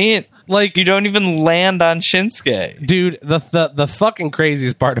 Right? Like, you don't even land on Shinsuke. Dude, the fucking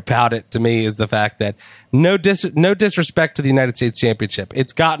craziest part about it to me is the fact that no disrespect to the United States Championship.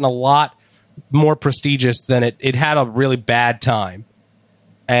 It's gotten a lot more prestigious than it had a really bad time.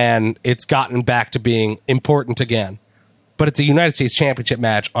 And it's gotten back to being important again. But it's a United States Championship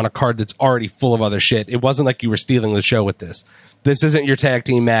match on a card that's already full of other shit. It wasn't like you were stealing the show with this. This isn't your tag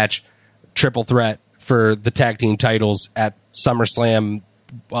team match, triple threat for the tag team titles at SummerSlam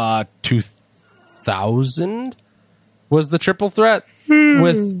 2000 was the triple threat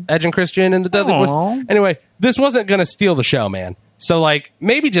with Edge and Christian and the Dudley Boys. Anyway, this wasn't going to steal the show, man. So, like,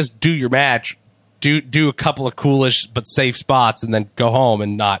 maybe just do your match, do a couple of coolish but safe spots, and then go home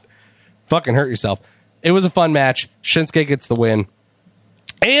and not fucking hurt yourself. It was a fun match. Shinsuke gets the win.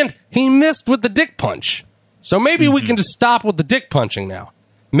 And he missed with the dick punch. So maybe we can just stop with the dick punching now.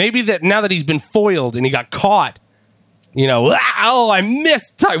 Maybe that now that he's been foiled and he got caught, you know, oh, I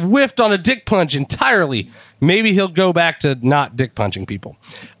missed. I whiffed on a dick punch entirely. Maybe he'll go back to not dick punching people.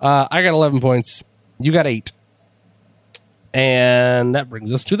 I got 11 points. You got 8. And that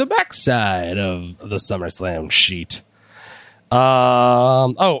brings us to the backside of the SummerSlam sheet.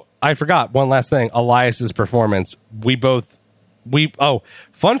 Oh, I forgot one last thing. Elias's performance. Fun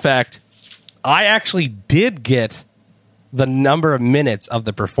fact. I actually did get the number of minutes of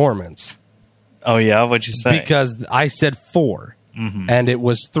the performance. Oh, yeah? What'd you say? Because I said 4, and it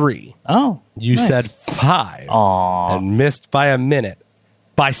was 3. Oh, you nice. said 5. Aww. And missed by a minute.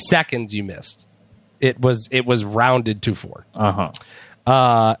 By seconds, you missed. It was rounded to 4.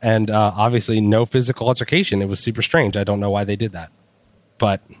 And obviously no physical altercation. It was super strange. I don't know why they did that.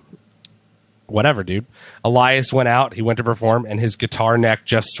 But whatever, dude. Elias went out. He went to perform, and his guitar neck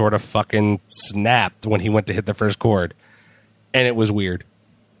just sort of fucking snapped when he went to hit the first chord. And it was weird.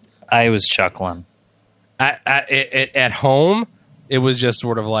 I was chuckling. At home, it was just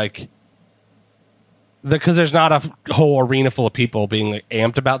sort of like... Because there's not a whole arena full of people being like,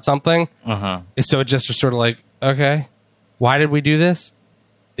 amped about something. So it just was sort of like, okay, why did we do this?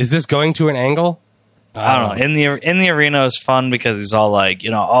 Is this going to an angle? I don't know. In the arena, it was fun because he's all like, you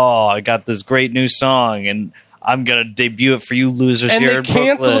know, oh, I got this great new song, and I'm gonna debut it for you losers and here in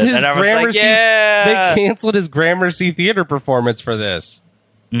Brooklyn. They canceled his Gramercy Theater performance for this.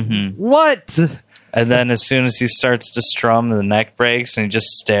 What? And then as soon as he starts to strum, the neck breaks, and he just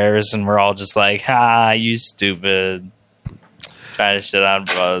stares, and we're all just like, ha, you stupid. Try to shit on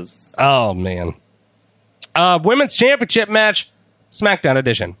Buzz. Oh, man. Women's Championship match, SmackDown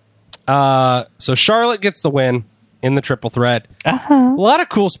edition. So Charlotte gets the win in the triple threat. A lot of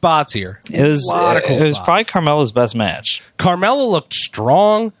cool spots here. It was probably Carmella's best match. Carmella looked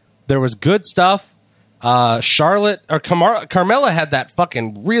strong. There was good stuff. Charlotte had that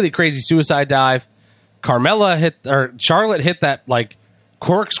fucking really crazy suicide dive. Charlotte hit that like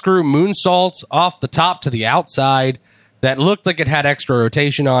corkscrew moonsault off the top to the outside that looked like it had extra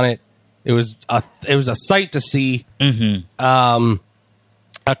rotation on it. It was a sight to see. A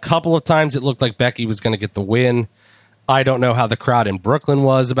couple of times it looked like Becky was going to get the win. I don't know how the crowd in Brooklyn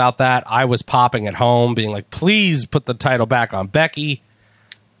was about that. I was popping at home, being like, please put the title back on Becky.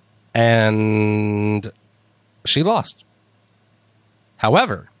 And she lost.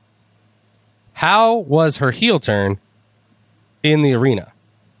 However, how was her heel turn in the arena?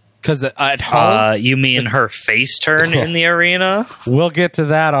 Because at home... you mean her face turn in the arena? We'll get to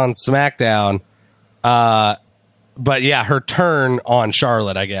that on SmackDown. But yeah, her turn on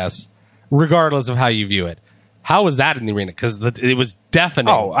Charlotte, I guess, regardless of how you view it. How was that in the arena? Because it was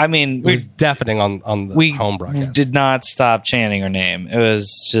deafening. Oh, I mean... It was deafening on the home broadcast. We did not stop chanting her name. It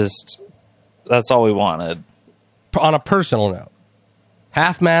was just... That's all we wanted. On a personal note,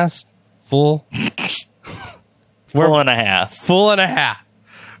 half-mast, full... Full and a half. Full and a half.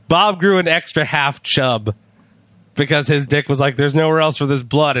 Bob grew an extra half chub because his dick was like, there's nowhere else for this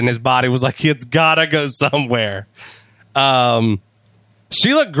blood, and his body was like, it's gotta go somewhere.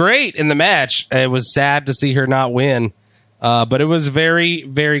 She looked great in the match. It was sad to see her not win, but it was very,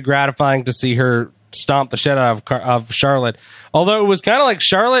 very gratifying to see her stomp the shit out of Charlotte. Although it was kind of like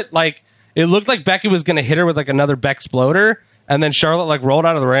Charlotte, like, it looked like Becky was going to hit her with like another Beck-sploder, and then Charlotte like rolled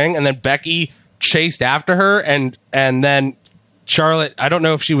out of the ring, and then Becky chased after her, and then Charlotte, I don't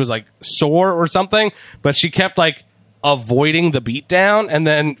know if she was like sore or something, but she kept like avoiding the beatdown, and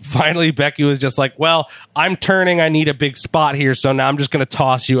then finally Becky was just like, well, I'm turning, I need a big spot here, so now I'm just going to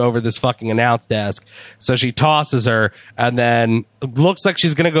toss you over this fucking announce desk. So she tosses her, and then looks like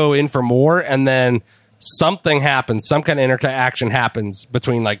she's going to go in for more, and then something happens, some kind of interaction happens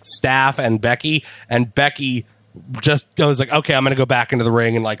between like staff and Becky just goes like, okay, I'm going to go back into the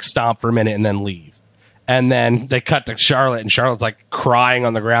ring and like stomp for a minute and then leave. And then they cut to Charlotte, and Charlotte's like crying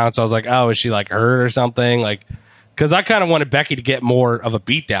on the ground. So I was like, oh, is she like hurt or something? Like, because I kind of wanted Becky to get more of a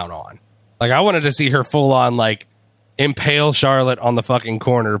beatdown on. Like, I wanted to see her full on like impale Charlotte on the fucking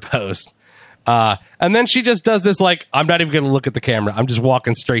corner post. And then she just does this like, I'm not even going to look at the camera. I'm just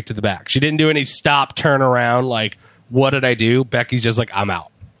walking straight to the back. She didn't do any stop, turn around. Like, what did I do? Becky's just like, I'm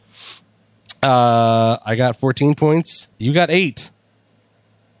out. I got 14 points. You got 8.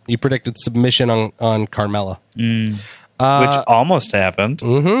 You predicted submission on Carmella. Which almost happened.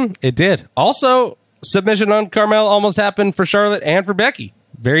 Mm-hmm, it did. Also, submission on Carmella almost happened for Charlotte and for Becky.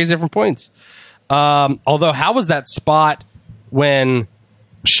 Very different points. Although, how was that spot when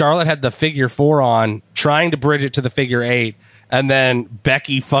Charlotte had the figure 4 on, trying to bridge it to the figure 8, and then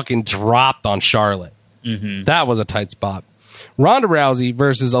Becky fucking dropped on Charlotte? Mm-hmm. That was a tight spot. Ronda Rousey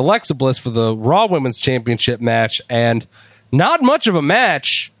versus Alexa Bliss for the Raw Women's Championship match, and not much of a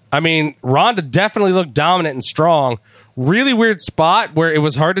match. I mean, Ronda definitely looked dominant and strong. Really weird spot where it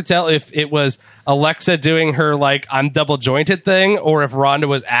was hard to tell if it was Alexa doing her, like, I'm double jointed thing, or if Ronda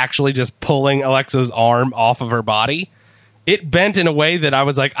was actually just pulling Alexa's arm off of her body. It bent in a way that I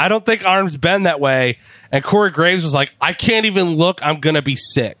was like, I don't think arms bend that way. And Corey Graves was like, I can't even look. I'm going to be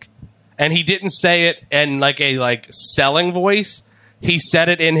sick. And he didn't say it in like a like selling voice. He said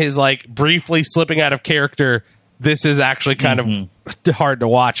it in his like briefly slipping out of character. This is actually kind of hard to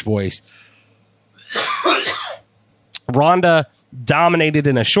watch voice. Ronda dominated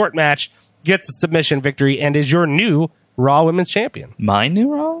in a short match, gets a submission victory, and is your new Raw Women's Champion. My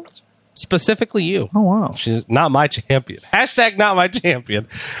new Raw? Specifically you. Oh, wow. She's not my champion. Hashtag not my champion.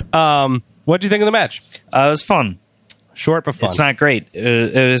 What'd you think of the match? It was fun. Short but fun. It's not great.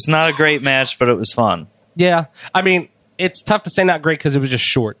 It was not a great match, but it was fun. Yeah. I mean, it's tough to say not great because it was just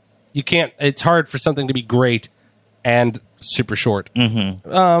short. You can't, it's hard for something to be great and super short. Mm-hmm.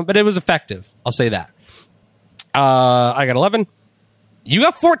 But it was effective. I'll say that. I got 11. You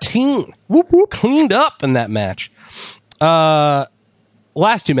got 14. Whoop, whoop. Cleaned up in that match.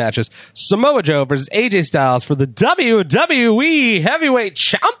 Last 2 matches. Samoa Joe versus AJ Styles for the WWE Heavyweight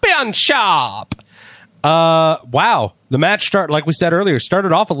Championship. Wow. The match like we said earlier,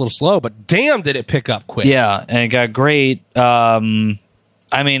 started off a little slow, but damn did it pick up quick. Yeah, and it got great. I mean,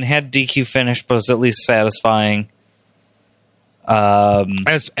 had DQ finish, but was at least satisfying.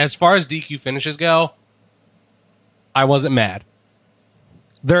 As far as DQ finishes go, I wasn't mad.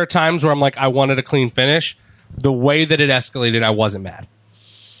 There are times where I'm like, I wanted a clean finish. The way that it escalated, I wasn't mad.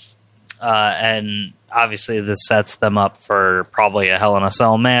 And obviously this sets them up for probably a Hell in a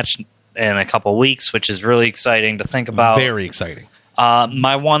Cell match in a couple weeks, which is really exciting to think about. Very exciting.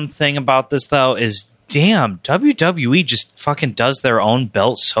 My one thing about this, though, is damn, WWE just fucking does their own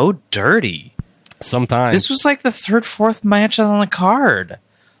belt so dirty. Sometimes. This was like the 3rd, 4th match on the card.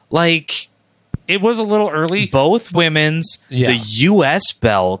 Like, it was a little early. Both women's, the U.S.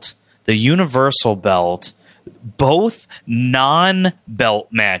 belt, the Universal belt, both non-belt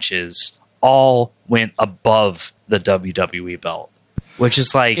matches all went above the WWE belt. Which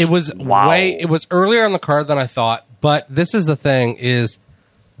is like, it was it was earlier on the card than I thought, but this is the thing is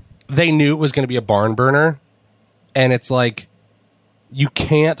they knew it was going to be a barn burner, and it's like you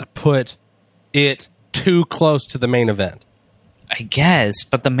can't put it too close to the main event. I guess,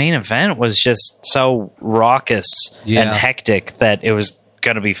 but the main event was just so raucous and hectic that it was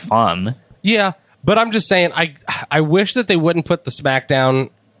going to be fun. Yeah, but I'm just saying, I wish that they wouldn't put the SmackDown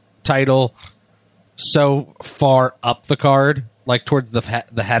title so far up the card, like towards the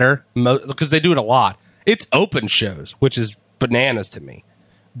header, because they do it a lot. It's open shows, which is bananas to me.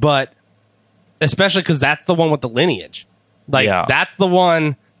 But especially because that's the one with the lineage. Like, that's the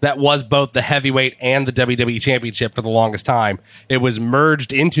one that was both the heavyweight and the WWE Championship for the longest time. It was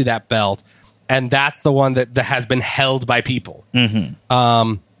merged into that belt, and that's the one that has been held by people.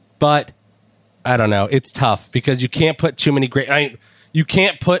 Mm-hmm. But I don't know. It's tough because you can't put too many great... you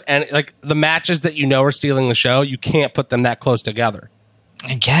can't put any, like, the matches that you know are stealing the show, you can't put them that close together.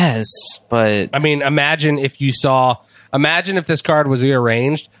 I guess, but... I mean, imagine if this card was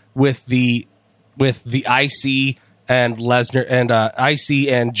rearranged with the IC and Lesnar and IC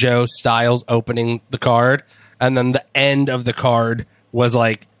and Joe Styles opening the card, and then the end of the card was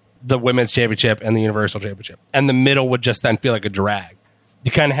like the Women's Championship and the Universal Championship, and the middle would just then feel like a drag.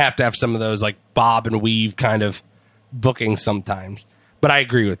 You kind of have to have some of those like bob and weave kind of bookings sometimes. But I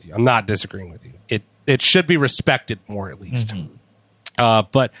agree with you. I'm not disagreeing with you. It should be respected more, at least. Mm-hmm.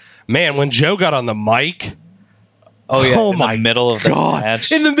 But man, when Joe got on the mic, in the middle of the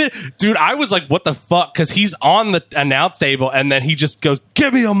match, in the middle, dude, I was like, "What the fuck?" Because he's on the announce table, and then he just goes,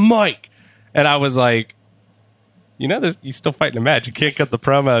 "Give me a mic," and I was like, "You know, you still fighting a match. You can't cut the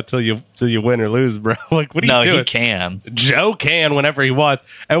promo till you win or lose, bro." Like, what are you doing? No, he can. Joe can whenever he wants,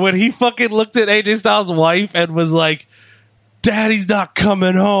 and when he fucking looked at AJ Styles' wife and was like, "Daddy's not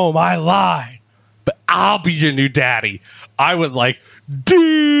coming home. I lied, but I'll be your new daddy. I was like, damn,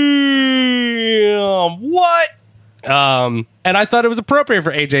 what? And I thought it was appropriate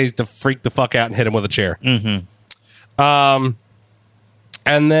for AJ to freak the fuck out and hit him with a chair. And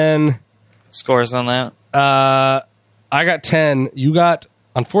then Scores on that? I got 10. You got,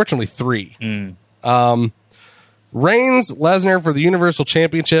 unfortunately, 3. Reigns, Lesnar for the Universal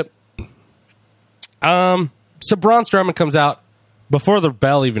Championship. So Braun Strowman comes out before the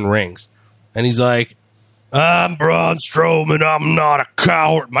bell even rings. And he's like, I'm Braun Strowman. I'm not a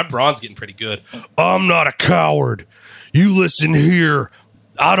coward. My Braun's getting pretty good. I'm not a coward. You listen here.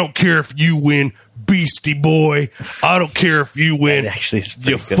 I don't care if you win, Beastie Boy. I don't care if you win, actually is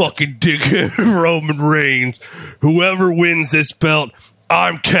you pretty good. fucking dickhead Roman Reigns. Whoever wins this belt,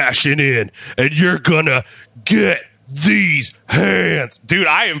 I'm cashing in. And you're gonna get these hands. Dude,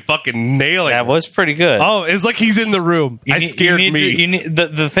 I am fucking nailing That it. was pretty good. Oh, it's like he's in the room. Scared me.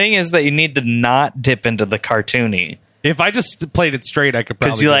 The thing is that you need to not dip into the cartoony. If I just played it straight, I could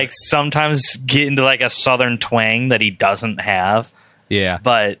probably Because you do like it. sometimes get into like a southern twang that he doesn't have. Yeah.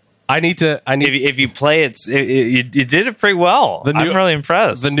 But I need to if you play it, you did it pretty well. I'm really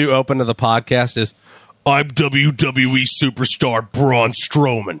impressed. The new open of the podcast is, I'm WWE superstar Braun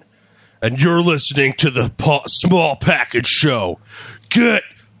Strowman, and you're listening to the Small Package Show. Get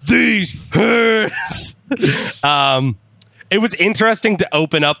these hands. It was interesting to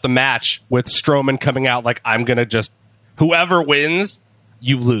open up the match with Strowman coming out like, I'm gonna just, whoever wins,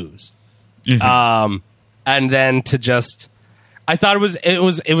 you lose. And then to just, I thought it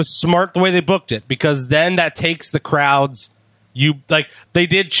was smart the way they booked it, because then that takes the crowds. You like, they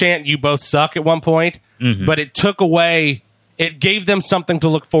did chant "You both suck" at one point, but it took away. It gave them something to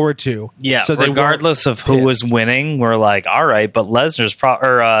look forward to. Yeah, so regardless of who was winning, we're like, all right, but Lesnar's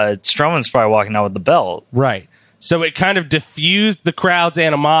Strowman's probably walking out with the belt. Right. So it kind of diffused the crowd's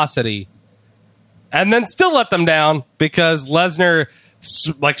animosity, and then still let them down because Lesnar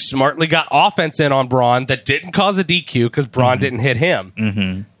smartly got offense in on Braun that didn't cause a DQ because Braun didn't hit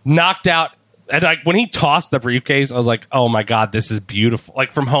him. Knocked out, and like when he tossed the briefcase, I was like, oh my god, this is beautiful.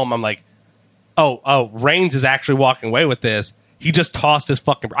 Like from home, I'm like, oh, Reigns is actually walking away with this. He just tossed his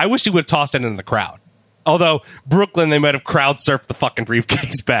fucking. I wish he would have tossed it into the crowd. Although Brooklyn, they might have crowd surfed the fucking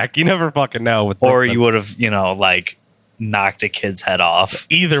briefcase back. You never fucking know. With Or Brooklyn. you would have, like knocked a kid's head off.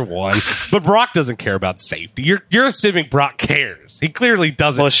 Either one. But Brock doesn't care about safety. You're assuming Brock cares. He clearly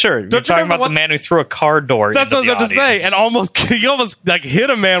doesn't. Well, sure. You're Don't you talking remember about the man who threw a car door. That's what I was about to say. And he almost like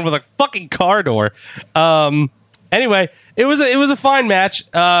hit a man with a fucking car door. Anyway, it was a fine match.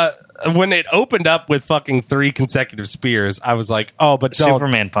 When it opened up with fucking 3 consecutive spears, I was like, oh, but don't.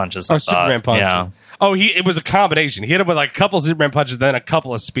 Superman punches. I thought. Superman punches. Yeah. Oh, it was a combination. He hit him with like a couple of Superman punches, then a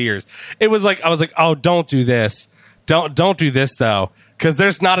couple of spears. It was like, I was like, oh, don't do this. Don't do this though, because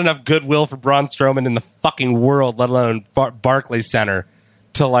there's not enough goodwill for Braun Strowman in the fucking world, let alone Barclays Center,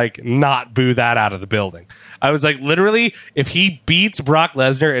 to like not boo that out of the building. I was like, literally, if he beats Brock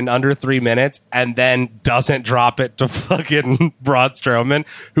Lesnar in under 3 minutes and then doesn't drop it to fucking Braun Strowman,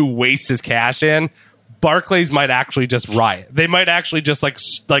 who wastes his cash in, Barclays might actually just riot. They might actually just like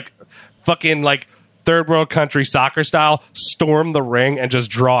fucking like third world country soccer style storm the ring and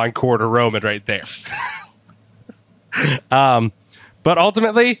just draw and quarter Roman right there. But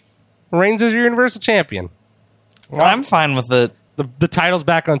ultimately, Reigns is your Universal Champion. I'm fine with it. The title's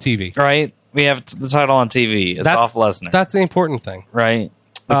back on TV. Right? We have the title on TV. It's off Lesnar. That's the important thing. Right?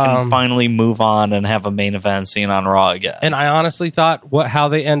 We can finally move on and have a main event scene on Raw again. And I honestly thought how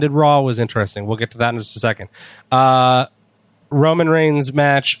they ended Raw was interesting. We'll get to that in just a second. Roman Reigns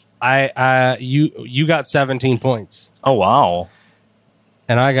match. You got 17 points. Oh, wow.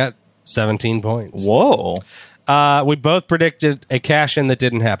 And I got 17 points. Whoa. We both predicted a cash-in that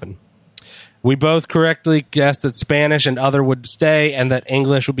didn't happen. We both correctly guessed that Spanish and other would stay and that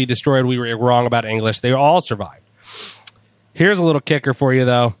English would be destroyed. We were wrong about English. They all survived. Here's a little kicker for you,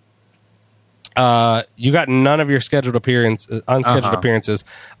 though. You got none of your unscheduled appearances.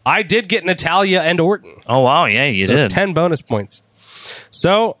 I did get Natalya and Orton. Oh, wow. Yeah, you did. 10 bonus points.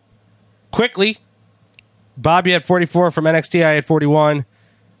 So, quickly, Bobby had 44 from NXT. I had 41.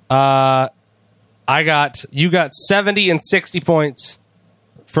 You got 70 and 60 points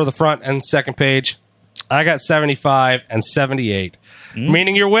for the front and second page. I got 75 and 78,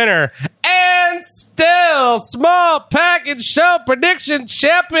 meaning your winner and still Small Package Show prediction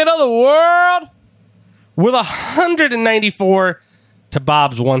champion of the world with 194 to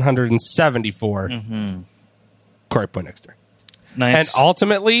Bob's 174. Corey Poindexter. Nice. And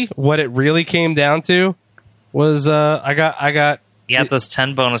ultimately, what it really came down to was I got you got those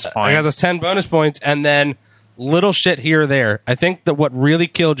 10 bonus points. I got those 10 bonus points, and then little shit here or there. I think that what really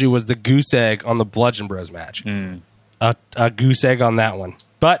killed you was the goose egg on the Bludgeon Bros match. A goose egg on that one.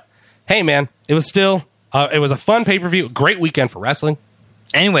 But hey, man, it was still it was a fun pay-per-view. Great weekend for wrestling.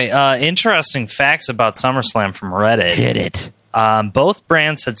 Anyway, interesting facts about SummerSlam from Reddit. Hit it. Both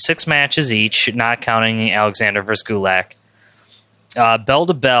brands had 6 matches each, not counting Alexander vs. Gulak. Bell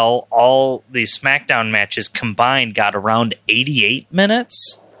to bell, all the SmackDown matches combined got around 88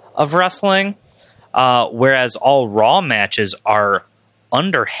 minutes of wrestling, whereas all Raw matches are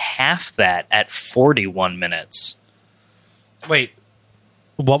under half that at 41 minutes. Wait,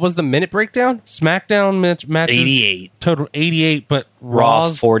 what was the minute breakdown? SmackDown matches? 88. Total 88, but Raw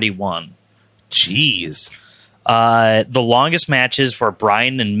Raw's 41. Jeez. The longest matches were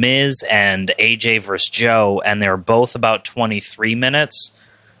Bryan and Miz and AJ versus Joe, and they were both about 23 minutes.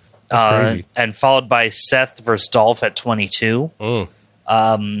 That's crazy. And followed by Seth versus Dolph at 22.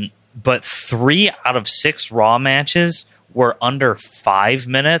 But 3 out of 6 Raw matches were under 5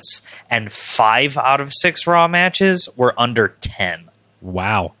 minutes, and 5 out of 6 Raw matches were under 10.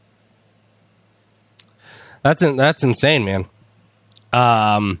 Wow. That's insane,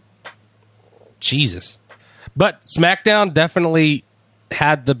 man. Jesus. But SmackDown definitely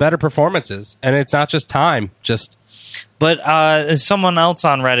had the better performances, and it's not just time. But someone else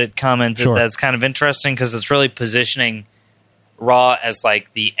on Reddit commented Sure. that's kind of interesting because it's really positioning Raw as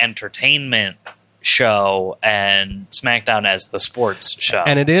like the entertainment show and SmackDown as the sports show.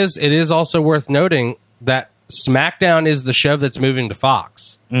 And it is also worth noting that SmackDown is the show that's moving to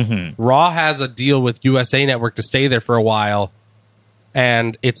Fox. Mm-hmm. Raw has a deal with USA Network to stay there for a while,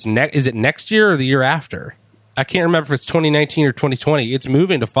 and is it next year or the year after? I can't remember if it's 2019 or 2020. It's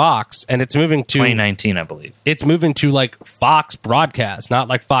moving to Fox, and it's moving to 2019, I believe. It's moving to like Fox Broadcast, not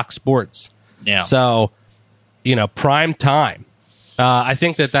like Fox Sports. Yeah. So, prime time. I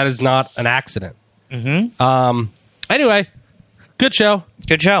think that is not an accident. Mm-hmm. Anyway, good show.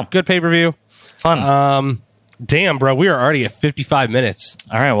 Good show. Good pay-per-view. Fun. Damn, bro, we are already at 55 minutes.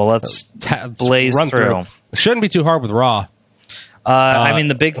 All right, well, let's blaze run through. It shouldn't be too hard with Raw. I mean,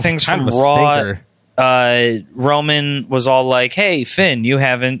 the big things kind from of a Raw, stinker. Roman was all like, hey, Finn, you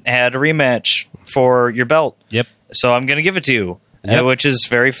haven't had a rematch for your belt. Yep. So I'm going to give it to you, Yep. which is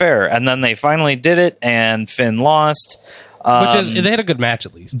very fair. And then they finally did it, and Finn lost. They had a good match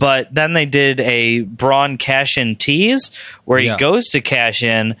at least. But then they did a Braun cash-in tease where he goes to cash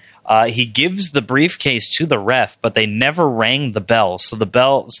in. He gives the briefcase to the ref, but they never rang the bell. So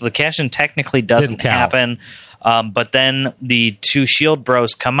the cash-in technically doesn't happen. But then the 2 Shield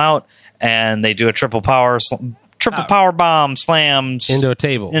Bros come out and they do a triple power bomb slams Into a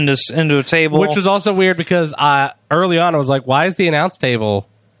table. into a table, Which was also weird because early on I was like, why is the announce table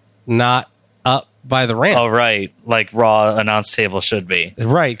not up by the ramp? Oh, right. Like Raw announce table should be.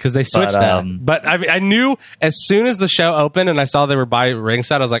 Right, because they switched that. But I knew as soon as the show opened and I saw they were by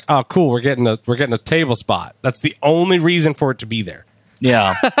ringside, I was like, "Oh, cool! We're getting a table spot." That's the only reason for it to be there.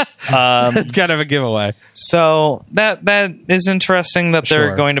 Yeah. It's kind of a giveaway. So that is interesting that they're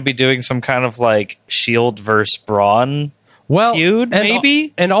Sure. going to be doing some kind of like Shield versus Braun feud,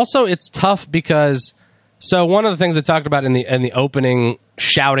 maybe. And also, it's tough because one of the things I talked about in the opening,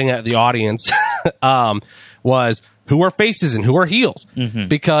 shouting at the audience, was who are faces and who are heels,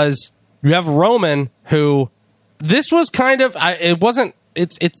 because you have Roman, who this was kind of it wasn't.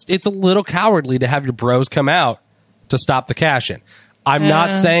 It's a little cowardly to have your bros come out to stop the cash in. I'm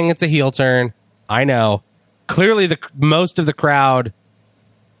not saying it's a heel turn. I know. Clearly, most of the crowd,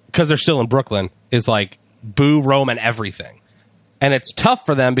 because they're still in Brooklyn, is like, boo Roman everything. And it's tough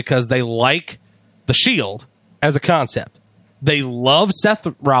for them because they like the Shield as a concept. They love Seth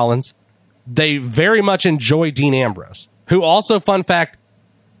Rollins. They very much enjoy Dean Ambrose, who also, fun fact,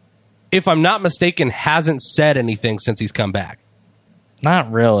 if I'm not mistaken, hasn't said anything since he's come back.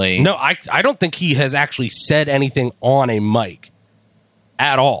 Not really. No, I don't think he has actually said anything on a mic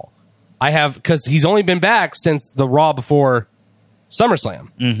at all. Because he's only been back since the Raw before SummerSlam.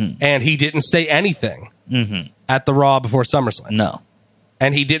 And he didn't say anything at the Raw before SummerSlam. No.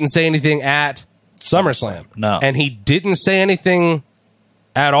 And he didn't say anything at SummerSlam. No. And he didn't say anything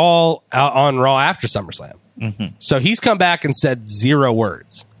at all on Raw after SummerSlam. So he's come back and said 0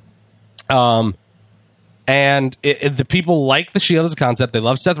 words. And the people like the Shield as a concept. They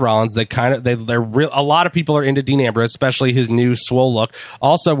love Seth Rollins. A lot of people are into Dean Ambrose, especially his new swole look.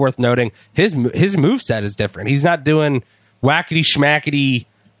 Also worth noting, his moveset is different. He's not doing wackety schmackety,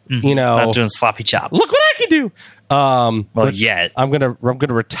 Not doing sloppy chops. look what I can do. Yet. I'm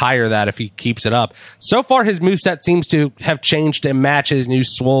gonna retire that if he keeps it up. So far, his moveset seems to have changed to match his new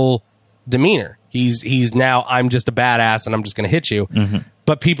swole demeanor. He's now, I'm just a badass and I'm just gonna hit you.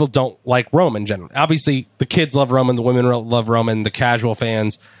 but people don't like Roman generally. Obviously, the kids love Roman, the women love Roman, the casual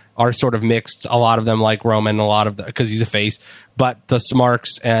fans are sort of mixed. A lot of them like Roman, a lot of because he's a face, but the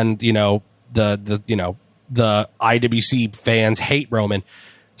smarks and the IWC fans hate Roman.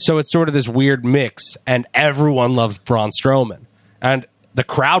 So it's sort of this weird mix, and everyone loves Braun Strowman. And the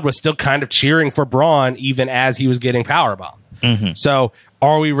crowd was still kind of cheering for Braun even as he was getting powerbombed. Mm-hmm. So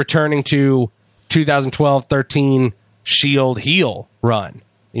are we returning to 2012-13 Shield heel run?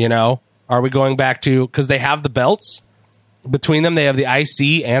 Are we going back to, because they have the belts between them, they have the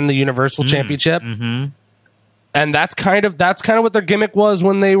IC and the Universal Championship. Mm-hmm. And that's kind of what their gimmick was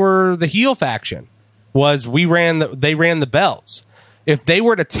when they were the heel faction, was they ran the belts. If they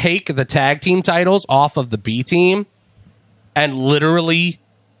were to take the tag team titles off of the B team and literally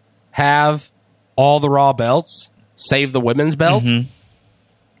have all the Raw belts, save the women's belt,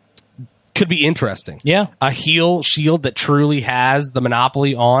 could be interesting. Yeah. A heel Shield that truly has the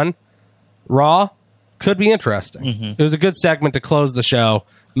monopoly on Raw could be interesting. Mm-hmm. It was a good segment to close the show.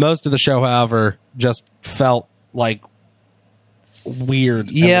 Most of the show, however, just felt like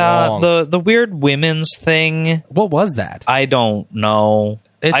weird. Yeah, and long. the weird women's thing. What was that? I don't know.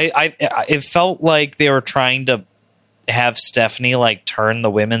 It felt like they were trying to have Stephanie like turn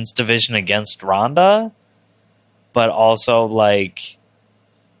the women's division against Ronda, but also like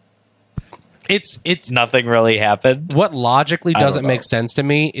it's nothing really happened. What logically doesn't make sense to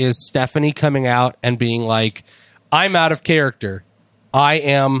me is Stephanie coming out and being like, "I'm out of character. I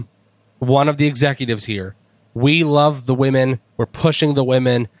am one of the executives here. We love the women. We're pushing the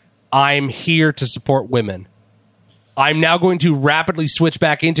women. I'm here to support women. I'm now going to rapidly switch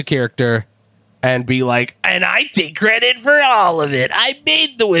back into character and be like, and I take credit for all of it. I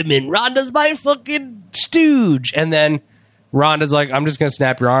made the women. Ronda's my fucking stooge." And then Ronda's like, "I'm just going to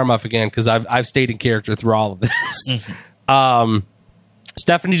snap your arm off again because I've stayed in character through all of this."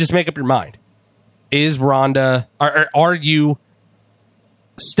 Stephanie, just make up your mind. Is Ronda, are you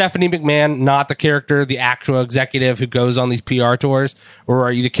Stephanie McMahon, not the character, the actual executive who goes on these PR tours, or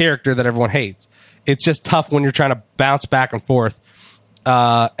are you the character that everyone hates? It's just tough when you're trying to bounce back and forth.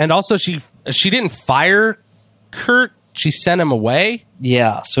 And also, she didn't fire Kurt; she sent him away.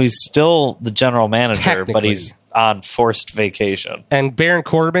 Yeah, so he's still the general manager, but he's on forced vacation. And Baron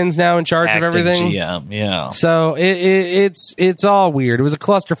Corbin's now in charge of everything. GM, yeah. So it's all weird. It was a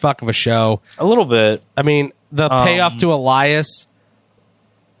clusterfuck of a show. A little bit. I mean, the payoff to Elias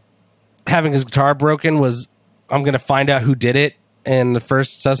having his guitar broken was, I'm going to find out who did it, and the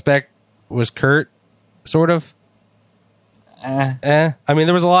first suspect was Kurt, sort of. I mean,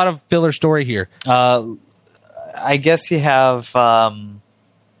 there was a lot of filler story here. I guess you have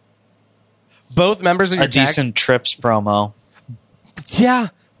both members of your decent Trips promo. Yeah,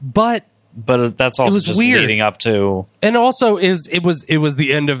 but that's also just weird. Leading up to, and also it was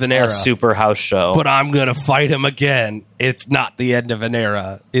the end of an era, a super house show. But I'm gonna fight him again. It's not the end of an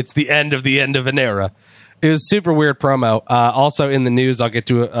era. It's the end of an era. It was super weird promo. Also in the news, I'll get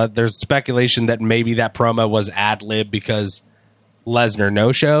to. There's speculation that maybe that promo was ad lib because Lesnar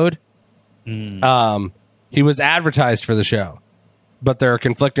no showed. He was advertised for the show, but there are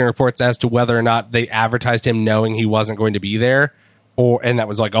conflicting reports as to whether or not they advertised him knowing he wasn't going to be there, and that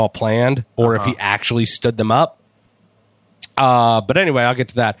was like all planned, or if he actually stood them up. But anyway, I'll get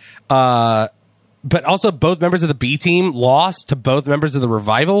to that. But also, both members of the B team lost to both members of the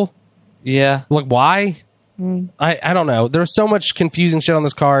Revival. Yeah, like why? I don't know. There was so much confusing shit on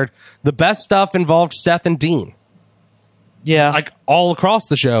this card. The best stuff involved Seth and Dean. Yeah, like all across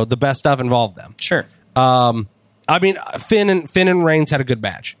the show, the best stuff involved them. Sure. I mean, Finn and Reigns had a good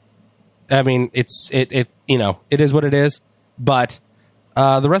match. I mean, it is what it is. But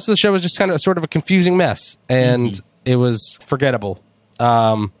the rest of the show was just kind of sort of a confusing mess, and it was forgettable.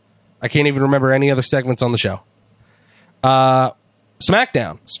 I can't even remember any other segments on the show.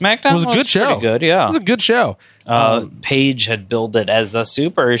 SmackDown was a good show. Pretty good, yeah. It was a good show. Paige had billed it as a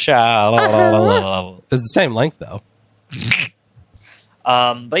super show. It's the same length though.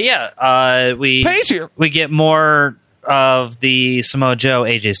 But yeah, we get more of the Samoa Joe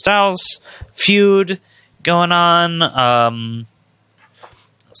AJ Styles feud going on,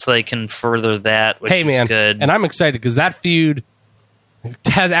 so they can further that, which is good. And I'm excited because that feud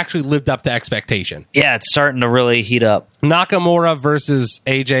has actually lived up to expectation. Yeah, it's starting to really heat up. Nakamura versus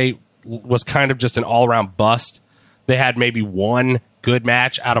AJ was kind of just an all-around bust. They had maybe one good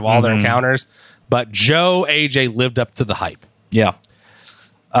match out of all their encounters, but Joe AJ lived up to the hype. Yeah.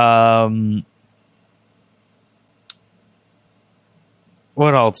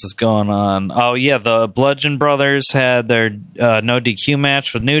 What else is going on? Oh yeah, the Bludgeon Brothers had their no DQ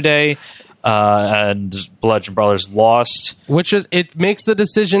match with New Day. and Bludgeon Brothers lost. Which is, it makes the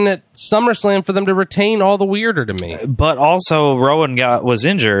decision at SummerSlam for them to retain all the weirder to me. But also, Rowan was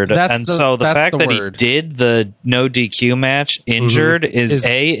injured, so the fact that he did the no DQ match injured is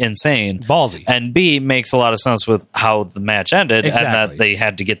A, insane, ballsy, and B, makes a lot of sense with how the match ended, and that they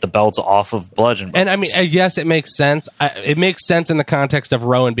had to get the belts off of Bludgeon Brothers. And I mean, yes, it makes sense. It makes sense in the context of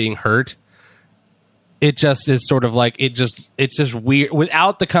Rowan being hurt. It just is sort of like it's just weird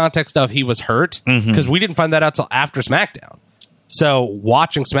without the context of he was hurt, because we didn't find that out till after SmackDown. So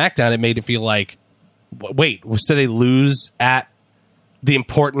watching SmackDown, it made it feel like, wait, so they lose at the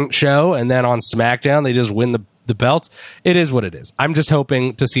important show, and then on SmackDown they just win the belts. It is what it is. I'm just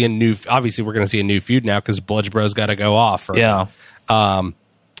hoping to see a new. Obviously, we're going to see a new feud now because Bludge Bros got to go off. Yeah.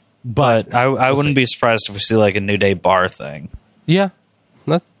 But I wouldn't be surprised if we see like a New Day bar thing. Yeah,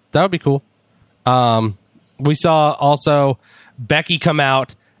 that would be cool. We saw also Becky come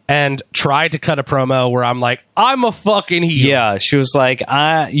out and try to cut a promo where I'm like, I'm a fucking heel. Yeah, she was like,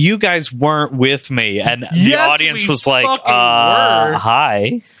 you guys weren't with me. And the audience was like,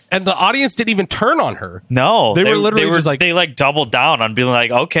 hi. And the audience didn't even turn on her. No. They were literally just like... They like doubled down on being like,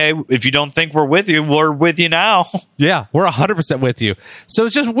 okay, if you don't think we're with you now. Yeah, we're 100% with you. So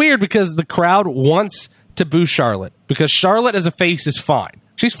it's just weird because the crowd wants to boo Charlotte. Because Charlotte as a face is fine.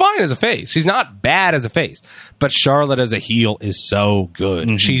 She's fine as a face. She's not bad as a face. But Charlotte as a heel is so good.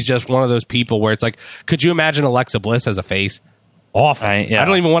 Mm-hmm. She's just one of those people where it's like, could you imagine Alexa Bliss as a face? Awful. I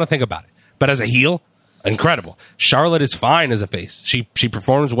don't even want to think about it. But as a heel, incredible. Charlotte is fine as a face. She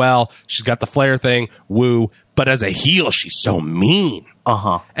performs well. She's got the flair thing. Woo. But as a heel, she's so mean.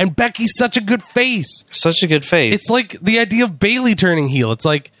 And Becky's such a good face. Such a good face. It's like the idea of Bayley turning heel. It's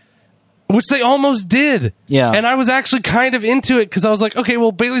like... Which they almost did. Yeah. And I was actually kind of into it because I was like, okay,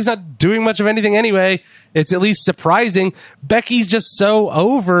 well, Bayley's not doing much of anything anyway. It's at least surprising. Becky's just so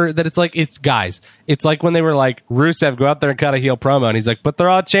over that it's like, it's like when they were like, Rusev, go out there and cut a heel promo. And he's like, but they're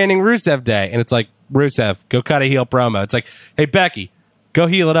all chanting Rusev Day. And it's like, Rusev, go cut a heel promo. It's like, hey, Becky, go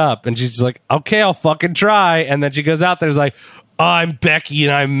heel it up. And she's just like, okay, I'll fucking try. And then she goes out there and is like, I'm Becky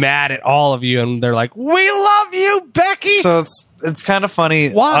and I'm mad at all of you. And they're like, we love you, Becky. So it's kind of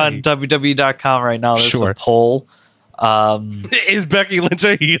funny. Why? On WWE.com right now. There's a poll. Is Becky Lynch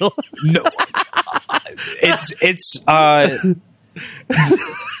a heel? No. It's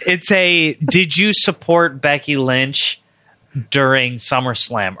a, did you support Becky Lynch during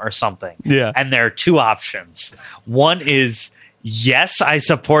SummerSlam or something? Yeah. And there are two options. One is, yes, I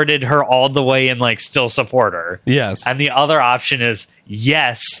supported her all the way and like still support her. Yes. And the other option is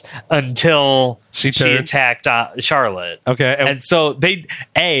yes until she attacked Charlotte. Okay. And so they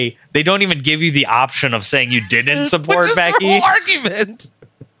don't even give you the option of saying you didn't support Becky. The whole argument.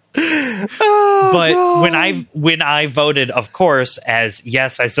 But God. when I voted, of course, as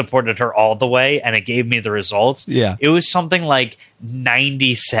yes, I supported her all the way, and it gave me the results. Yeah. It was something like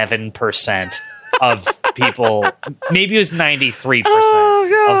 97% of people, maybe it was 93%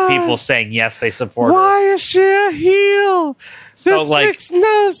 of people saying yes, they support her. Why is she a heel? So, this makes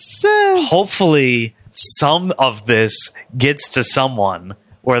no sense. Hopefully, some of this gets to someone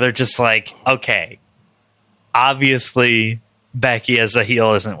where they're just like, okay, obviously Becky as a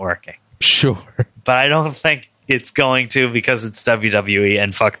heel isn't working. Sure. But I don't think it's going to because it's WWE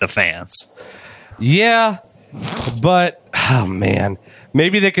and fuck the fans. Yeah, but, oh man,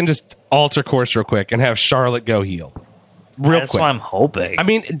 maybe they can just alter course real quick and have Charlotte go heel. That's what I'm hoping. I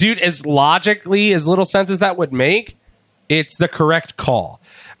mean, dude, as logically, as little sense as that would make, it's the correct call.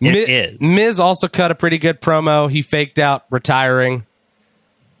 It is. Miz also cut a pretty good promo. He faked out retiring.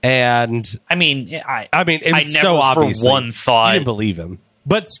 And I mean, it was so obvious. For one thought, you didn't believe him,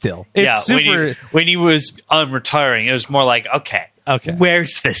 but still, it's super. When he was retiring, it was more like, okay,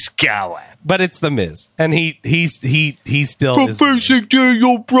 where's this going? But it's the Miz, and he still Professor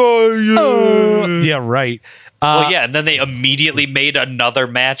Daniel Bryan. Yeah, right. And then they immediately made another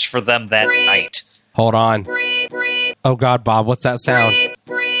match for them that night. Hold on. Oh God, Bob, what's that sound?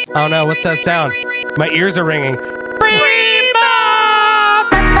 Oh no, what's that sound? My ears are ringing.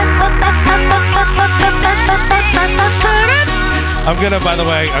 I'm gonna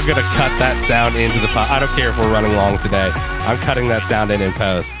cut that sound into the I don't care if we're running long today. I'm cutting that sound in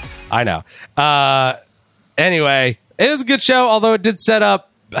post. I know. Anyway, it was a good show, although it did set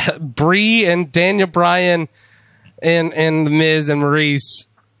up Brie and Daniel Bryan and The Miz and Maurice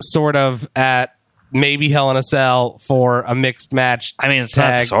sort of at maybe Hell in a Cell for a mixed match. I mean, it's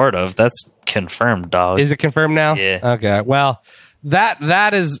not sort of. That's confirmed, dog. Is it confirmed now? Yeah. Okay. Well,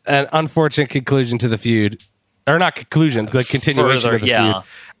 that is an unfortunate conclusion to the feud. Or not conclusion, but continuation of the feud.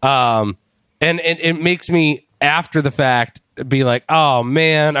 And it makes me after the fact be like, oh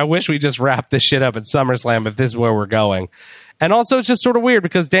man, I wish we just wrapped this shit up at SummerSlam if this is where we're going. And also it's just sort of weird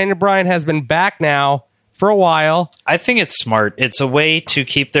because Daniel Bryan has been back now for a while. I think it's smart. It's a way to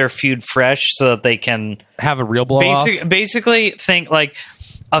keep their feud fresh so that they can Have a real blow off. basically think like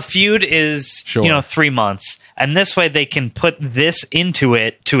a feud is, Sure. 3 months. And this way they can put this into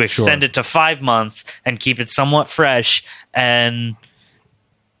it to extend Sure. it to 5 months and keep it somewhat fresh and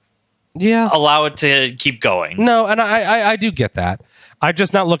Yeah. allow it to keep going. No, and I do get that. I'm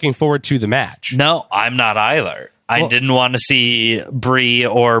just not looking forward to the match. No, I'm not either. I didn't want to see Brie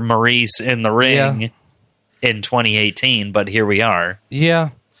or Maurice in the ring in 2018, but here we are. Yeah.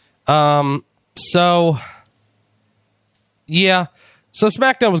 So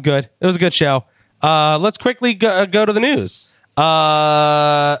SmackDown was good. It was a good show. Let's quickly go to the news.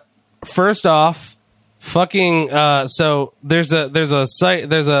 First off, so there's a site,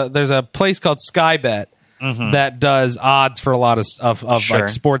 there's a place called Skybet that does odds for a lot of Sure. like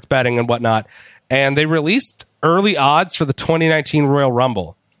sports betting and whatnot, and they released early odds for the 2019 Royal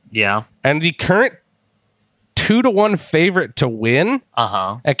Rumble, Yeah. and the current 2-1 favorite to win.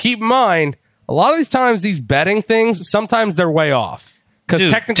 And keep in mind, a lot of these times, these betting things, sometimes they're way off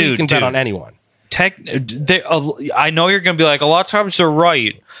because technically you can bet on anyone. I know you're going to be like, a lot of times they're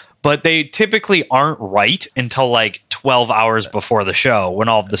right, but they typically aren't right until like 12 hours before the show when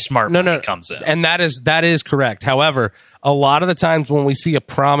all of the smart money comes in. And that is correct. However, a lot of the times when we see a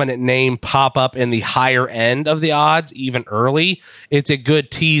prominent name pop up in the higher end of the odds, even early, it's a good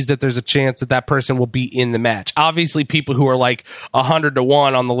tease that there's a chance that that person will be in the match. Obviously, people who are like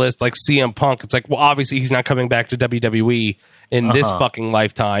 100-1 on the list, like CM Punk, it's like, well, obviously he's not coming back to WWE in this fucking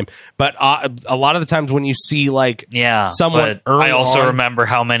lifetime. But a lot of the times when you see like someone but early I also on, remember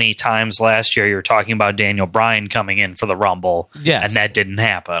how many times last year you were talking about Daniel Bryan coming in for the Rumble. Yes. And that didn't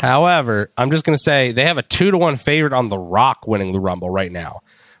happen. However, I'm just going to say they have a 2-1 favorite on The Rock winning the Rumble right now,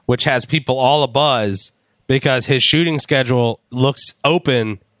 which has people all abuzz because his shooting schedule looks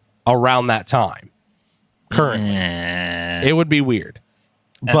open around that time. Currently, it would be weird.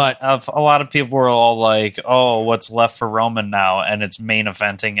 But a lot of people were all like, oh, what's left for Roman now? And it's main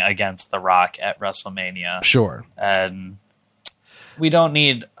eventing against The Rock at WrestleMania. Sure. And we don't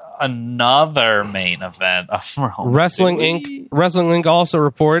need another main event of Roman. Wrestling Inc. also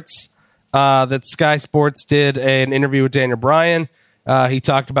reports that Sky Sports did an interview with Daniel Bryan. He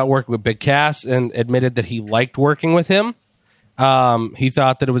talked about working with Big Cass and admitted that he liked working with him. He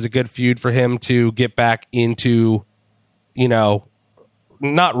thought that it was a good feud for him to get back into,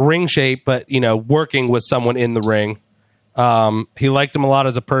 not ring shape, but, working with someone in the ring. He liked him a lot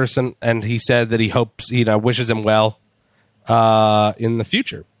as a person, and he said that he hopes, wishes him well in the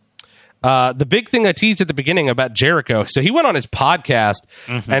future. The big thing I teased at the beginning about Jericho, so he went on his podcast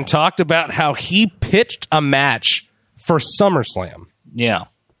and talked about how he pitched a match for SummerSlam. Yeah.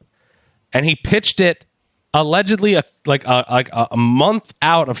 And he pitched it allegedly a month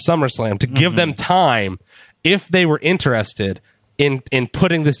out of SummerSlam to give them time if they were interested in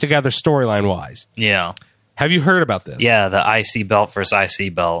putting this together storyline wise. Yeah. Have you heard about this? Yeah, the IC belt versus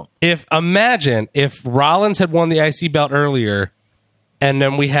IC belt. Imagine if Rollins had won the IC belt earlier, and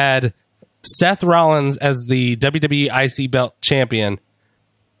then we had Seth Rollins as the WWE IC belt champion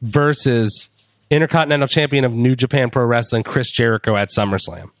versus Intercontinental Champion of New Japan Pro Wrestling, Chris Jericho at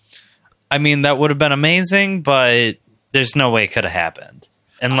SummerSlam. I mean, that would have been amazing, but there's no way it could have happened.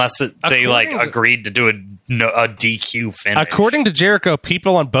 Unless they agreed to do a DQ finish. According to Jericho,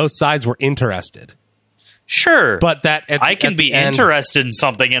 people on both sides were interested. Sure. But that I can be interested in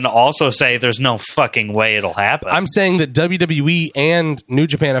something and also say there's no fucking way it'll happen. I'm saying that WWE and New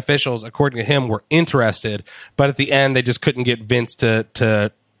Japan officials, according to him, were interested, but at the end they just couldn't get Vince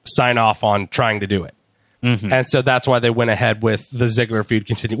to sign off on trying to do it. And so that's why they went ahead with the Ziggler feud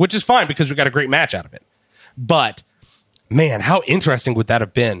continue, which is fine because we got a great match out of it. But man, how interesting would that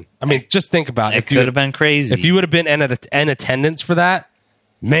have been? I mean, just think about it. It could have been crazy. If you would have been in attendance for that,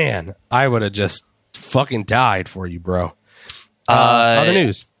 man, I would have just fucking died for you, bro. Other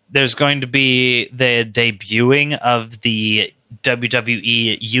news. There's going to be the debuting of the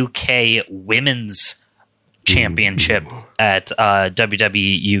WWE UK Women's Championship at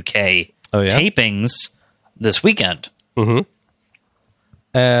WWE UK tapings this weekend.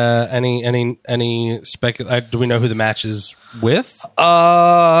 Any do we know who the match is with?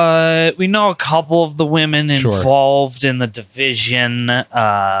 We know a couple of the women involved in the division,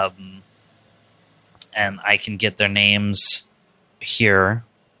 and I can get their names here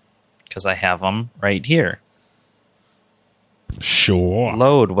because I have them right here. Sure.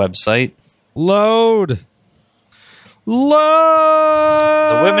 Load website. Load.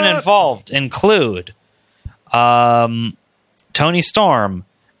 The women involved include Tony Storm,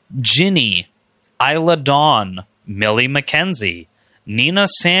 Ginny, Isla Dawn, Millie McKenzie, Nina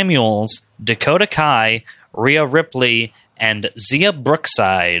Samuels, Dakota Kai, Rhea Ripley, and Zia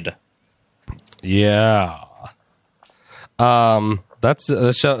Brookside. Yeah.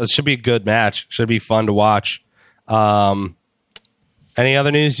 It should be a good match. Should be fun to watch. Any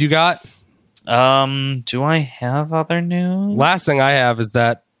other news you got? Do I have other news? Last thing I have is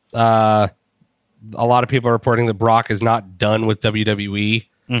that a lot of people are reporting that Brock is not done with WWE.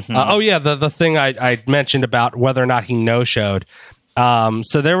 Mm-hmm. The thing I mentioned about whether or not he no-showed.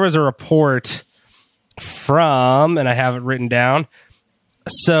 So there was a report from, and I have it written down.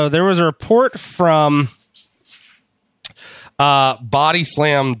 So there was a report from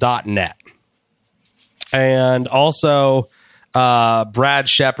bodyslam.net, and also Brad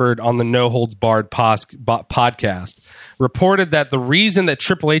Shepard on the No Holds Barred podcast reported that the reason that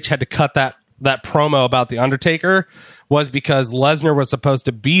Triple H had to cut that promo about The Undertaker was because Lesnar was supposed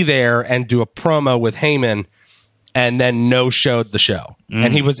to be there and do a promo with Heyman, and then no-showed the show.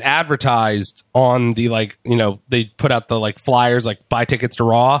 And he was advertised on the, they put out the, flyers, buy tickets to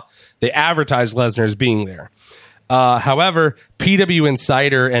Raw. They advertised Lesnar as being there. However, PW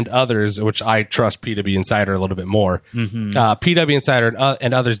Insider and others, which I trust PW Insider a little bit more, PW Insider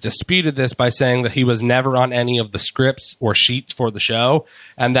and others disputed this by saying that he was never on any of the scripts or sheets for the show,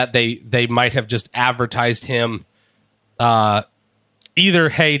 and that they might have just advertised him either,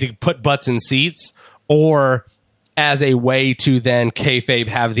 hey, to put butts in seats, or as a way to then kayfabe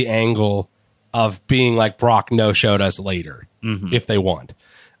have the angle of being like Brock no-showed us later, if they want.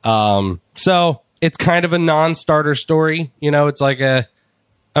 So it's kind of a non-starter story. It's like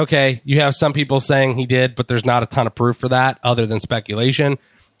okay, you have some people saying he did, but there's not a ton of proof for that other than speculation,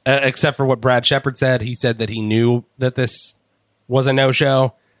 except for what Brad Shepard said. He said that he knew that this was a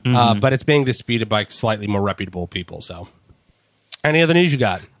no-show, but it's being disputed by slightly more reputable people. So any other news you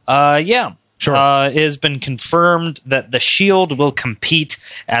got? Yeah. Sure. It has been confirmed that The Shield will compete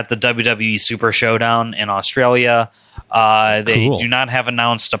at the WWE Super Showdown in Australia. They do not have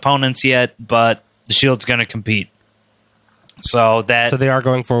announced opponents yet, but The Shield's going to compete. So they are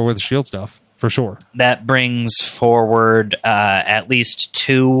going forward with the Shield stuff, for sure. That brings forward at least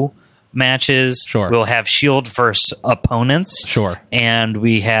 2 matches. Sure. We'll have Shield versus opponents. Sure. And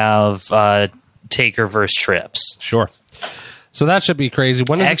we have Taker versus Trips. Sure. So that should be crazy.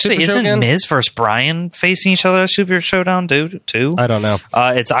 When is Actually, the Super Show isn't again? Miz versus Bryan facing each other at Super Showdown, dude? Too? I don't know.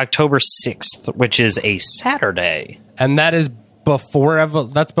 It's October 6th, which is a Saturday. And that is before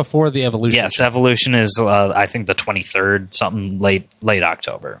that's before the Evolution. Yes, Evolution is I think the 23rd, something late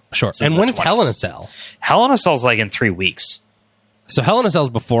October. Sure. And when is Hell in a Cell? Hell in a Cell is like in 3 weeks. So Hell in a Cell is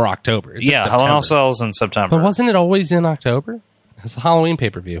before October. It's in Hell in a Cell is in September. But wasn't it always in October? It's a Halloween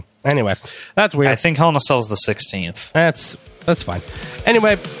pay-per-view. Anyway, that's weird. I think Hell in a Cell is the 16th. That's fine.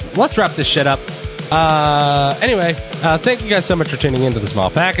 Anyway, let's wrap this shit up. Thank you guys so much for tuning into the Small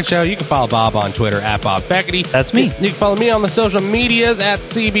Package Show. You can follow Bob on Twitter at Bob Feckety. That's me. You can follow me on the social medias at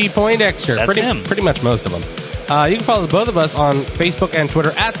CB Poindexter. That's him. Pretty much most of them. You can follow both of us on Facebook and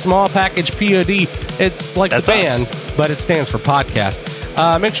Twitter at Small Package POD. It's like That's the band, but it stands for podcast.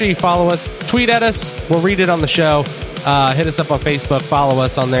 Make sure you follow us. Tweet at us. We'll read it on the show. Hit us up on Facebook. Follow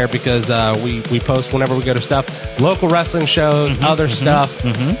us on there because we post whenever we go to stuff. Local wrestling shows, other stuff.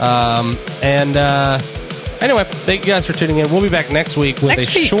 Anyway, thank you guys for tuning in. We'll be back next week with a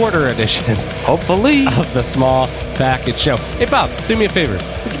shorter edition, hopefully, of the Small Package Show. Hey, Bob, do me a favor.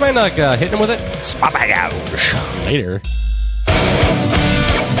 Would you mind hitting him with it? Small Package. Later.